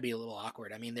 It's going to be a little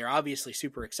awkward. I mean, they're obviously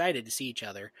super excited to see each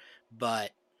other, but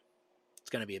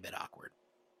it's going to be a bit awkward.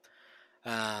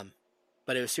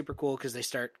 But it was super cool because they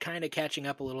start kind of catching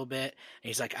up a little bit. And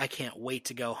he's like, "I can't wait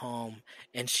to go home."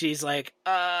 And she's like,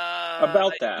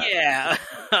 about that.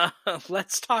 Yeah,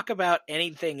 let's talk about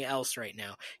anything else right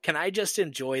now. Can I just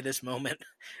enjoy this moment?"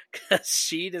 Because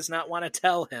she does not want to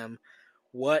tell him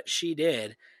what she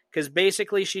did. Because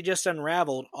basically she just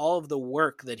unraveled all of the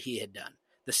work that he had done.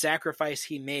 The sacrifice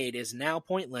he made is now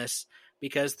pointless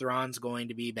because Thrawn's going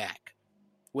to be back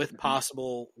with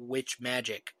possible witch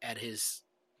magic at his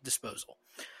disposal.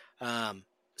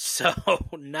 So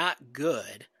not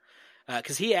good.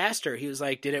 Because he asked her, he was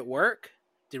like, "Did it work?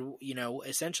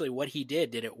 Essentially what he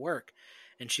did it work?"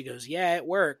 And she goes, "Yeah, it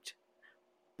worked,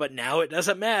 but now it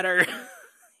doesn't matter."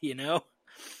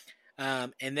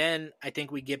 And then I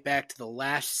think we get back to the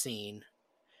last scene,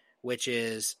 which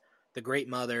is the Great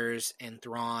Mothers and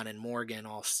Thrawn and Morgan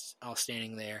all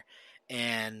standing there.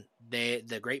 And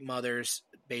the Great Mothers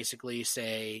basically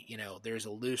say, there's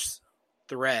a loose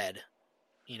thread,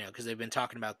 because they've been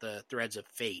talking about the threads of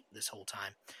fate this whole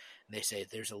time. And they say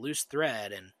there's a loose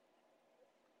thread, and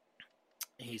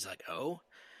he's like, "Oh,"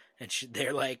 and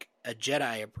they're like, "A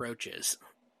Jedi approaches,"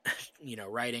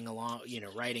 riding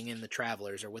in the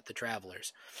Travelers or with the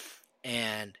Travelers.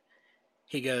 And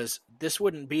he goes, "This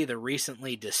wouldn't be the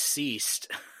recently deceased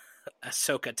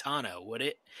Ahsoka Tano, would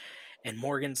it?" And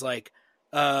Morgan's like,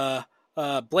 blame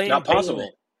Not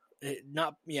possible.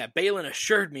 Balin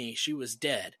assured me she was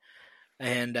dead."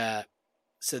 And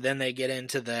so then they get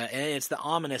into and it's the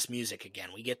ominous music again.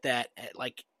 We get that at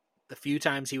like the few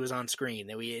times he was on screen.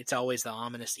 It's always the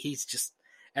ominous. He's just,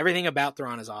 everything about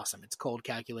Thrawn is awesome. It's cold,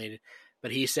 calculated.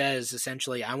 But he says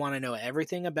essentially, "I want to know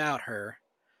everything about her.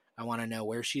 I want to know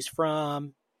where she's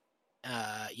from.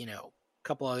 A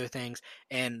couple other things."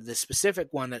 And the specific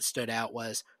one that stood out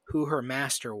was who her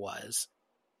master was.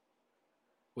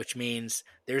 Which means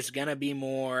there's gonna be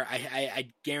more.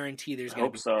 I guarantee there's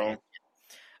gonna be. Hope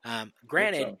so.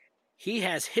 Granted, he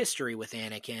has history with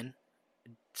Anakin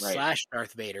 /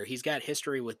 Darth Vader. He's got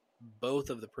history with both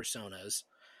of the personas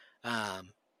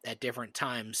at different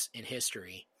times in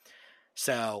history.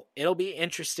 So it'll be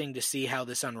interesting to see how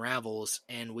this unravels.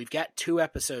 And we've got 2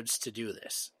 episodes to do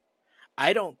this.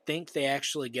 I don't think they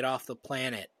actually get off the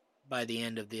planet by the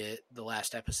end of the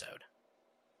last episode.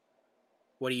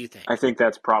 What do you think? I think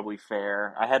that's probably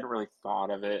fair. I hadn't really thought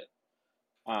of it.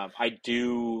 I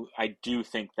do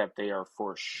think that they are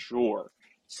for sure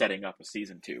setting up a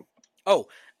season 2. Oh,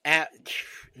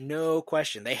 no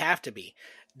question. They have to be.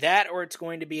 That, or it's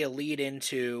going to be a lead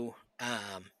into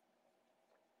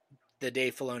the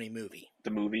Dave Filoni movie. The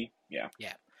movie, yeah.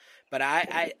 Yeah. But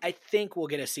I think we'll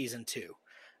get a season 2.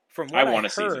 From what I want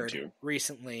I've a season heard 2.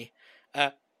 recently,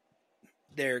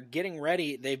 they're getting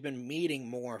ready. They've been meeting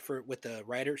more with the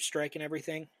writer's strike and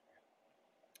everything.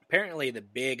 Apparently the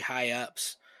big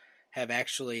high-ups have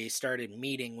actually started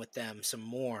meeting with them some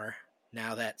more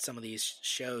now that some of these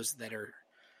shows that are,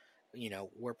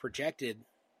 were projected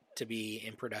to be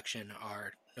in production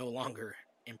are no longer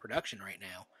in production right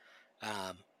now.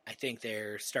 I think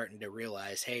they're starting to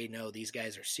realize, hey, no, these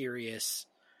guys are serious.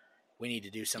 We need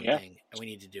to do something, and we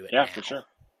need to do it now. Yeah, for sure.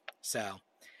 So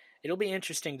it'll be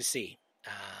interesting to see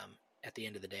at the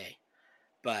end of the day.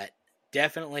 But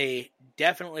definitely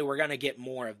we're going to get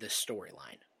more of this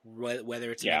storyline.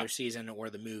 Whether it's another season or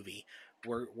the movie,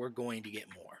 we're going to get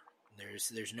more.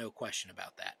 There's no question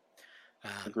about that.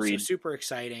 Agreed. So super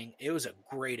exciting. It was a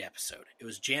great episode. It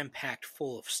was jam-packed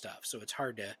full of stuff, so it's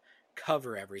hard to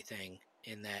cover everything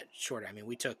in that short. I mean,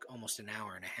 we took almost an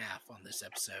hour and a half on this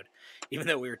episode, even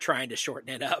though we were trying to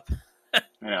shorten it up. I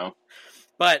know.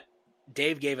 But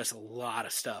Dave gave us a lot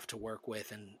of stuff to work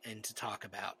with and to talk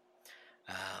about.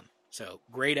 So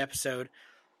great episode.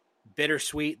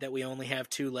 Bittersweet that we only have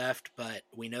 2 left, but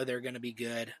we know they're going to be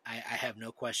good. I have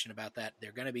no question about that.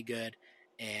 They're going to be good,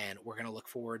 and we're going to look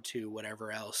forward to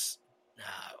whatever else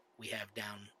we have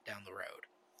down the road.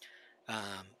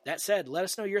 That said, let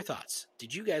us know your thoughts.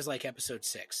 Did you guys like episode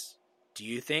 6? Do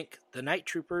you think the Night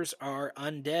Troopers are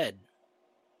undead?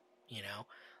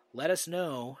 Let us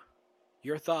know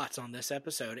your thoughts on this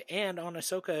episode and on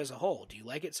Ahsoka as a whole. Do you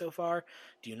like it so far?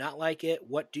 Do you not like it?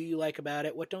 What do you like about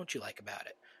it? What don't you like about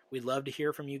it? We'd love to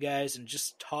hear from you guys and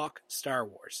just talk Star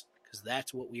Wars, because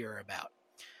that's what we are about.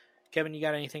 Kevin, you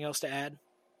got anything else to add?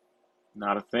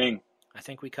 Not a thing. I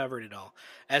think we covered it all.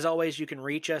 As always, you can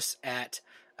reach us at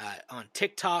on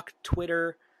TikTok,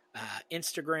 Twitter,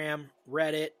 Instagram,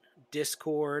 Reddit,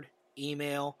 Discord,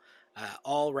 email,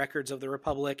 all Records of the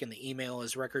Republic, and the email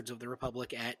is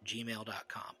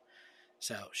recordsoftherepublic@gmail.com.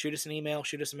 So shoot us an email,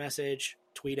 shoot us a message,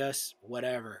 tweet us,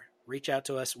 whatever. Reach out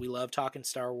to us. We love talking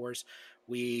Star Wars.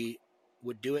 We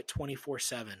would do it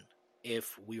 24/7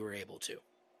 if we were able to.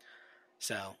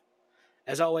 So,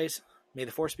 as always, may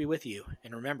the Force be with you.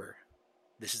 And remember,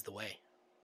 this is the way.